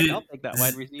running back. I'll take that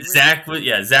wide receiver.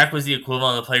 Zach was the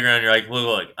equivalent on the playground. You're like,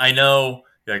 look, I know.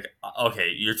 You're like,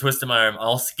 okay, you're twisting my arm.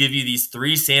 I'll give you these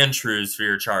 3 Sandshrews for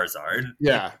your Charizard.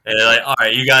 Yeah. And they're like, all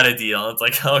right, you got a deal. It's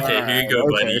like, okay, here you go,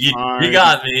 buddy. You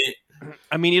got me.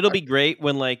 I mean, it'll be great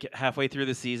when, like, halfway through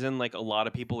the season, like, a lot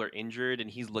of people are injured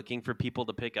and he's looking for people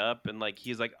to pick up, and like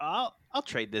he's like, I'll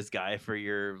trade this guy for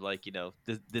your, like,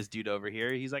 this dude over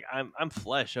here. He's like, I'm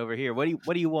flesh over here. What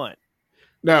do you want?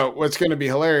 No, what's going to be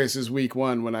hilarious is week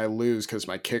 1 when I lose because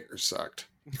my kicker sucked.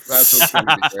 That's what's going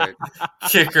to be great.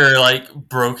 Kicker like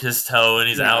broke his toe and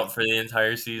he's out for the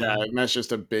entire season. Yeah, and that's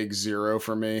just a big 0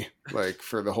 for me, like,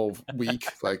 for the whole week.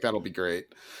 Like, that'll be great.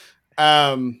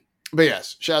 But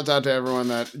yes, shouts out to everyone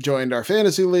that joined our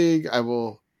fantasy league.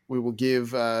 We will give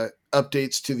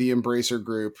updates to the Embracer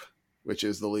group, which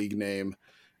is the league name,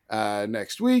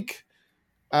 next week.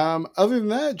 Other than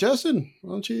that, Justin,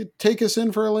 why don't you take us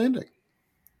in for a landing?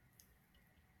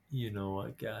 You know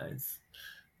what, guys?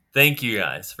 Thank you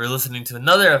guys for listening to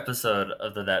another episode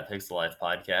of the That Pixel Life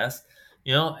podcast.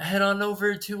 Head on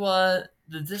over to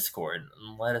the Discord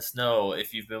and let us know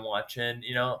if you've been watching.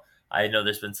 I know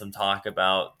there's been some talk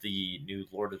about the new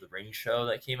Lord of the Rings show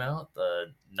that came out, the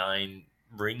 9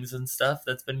 rings and stuff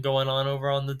that's been going on over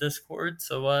on the Discord.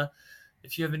 So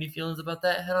if you have any feelings about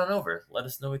that, head on over. Let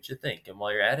us know what you think. And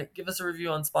while you're at it, give us a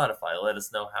review on Spotify. Let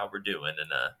us know how we're doing. And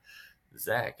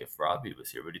Zach, if Robbie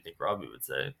was here, what do you think Robbie would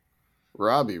say?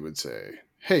 Robbie would say,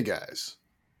 hey guys,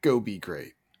 go be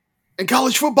great. And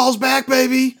college football's back,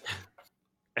 baby!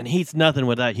 And heat's nothing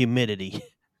without humidity.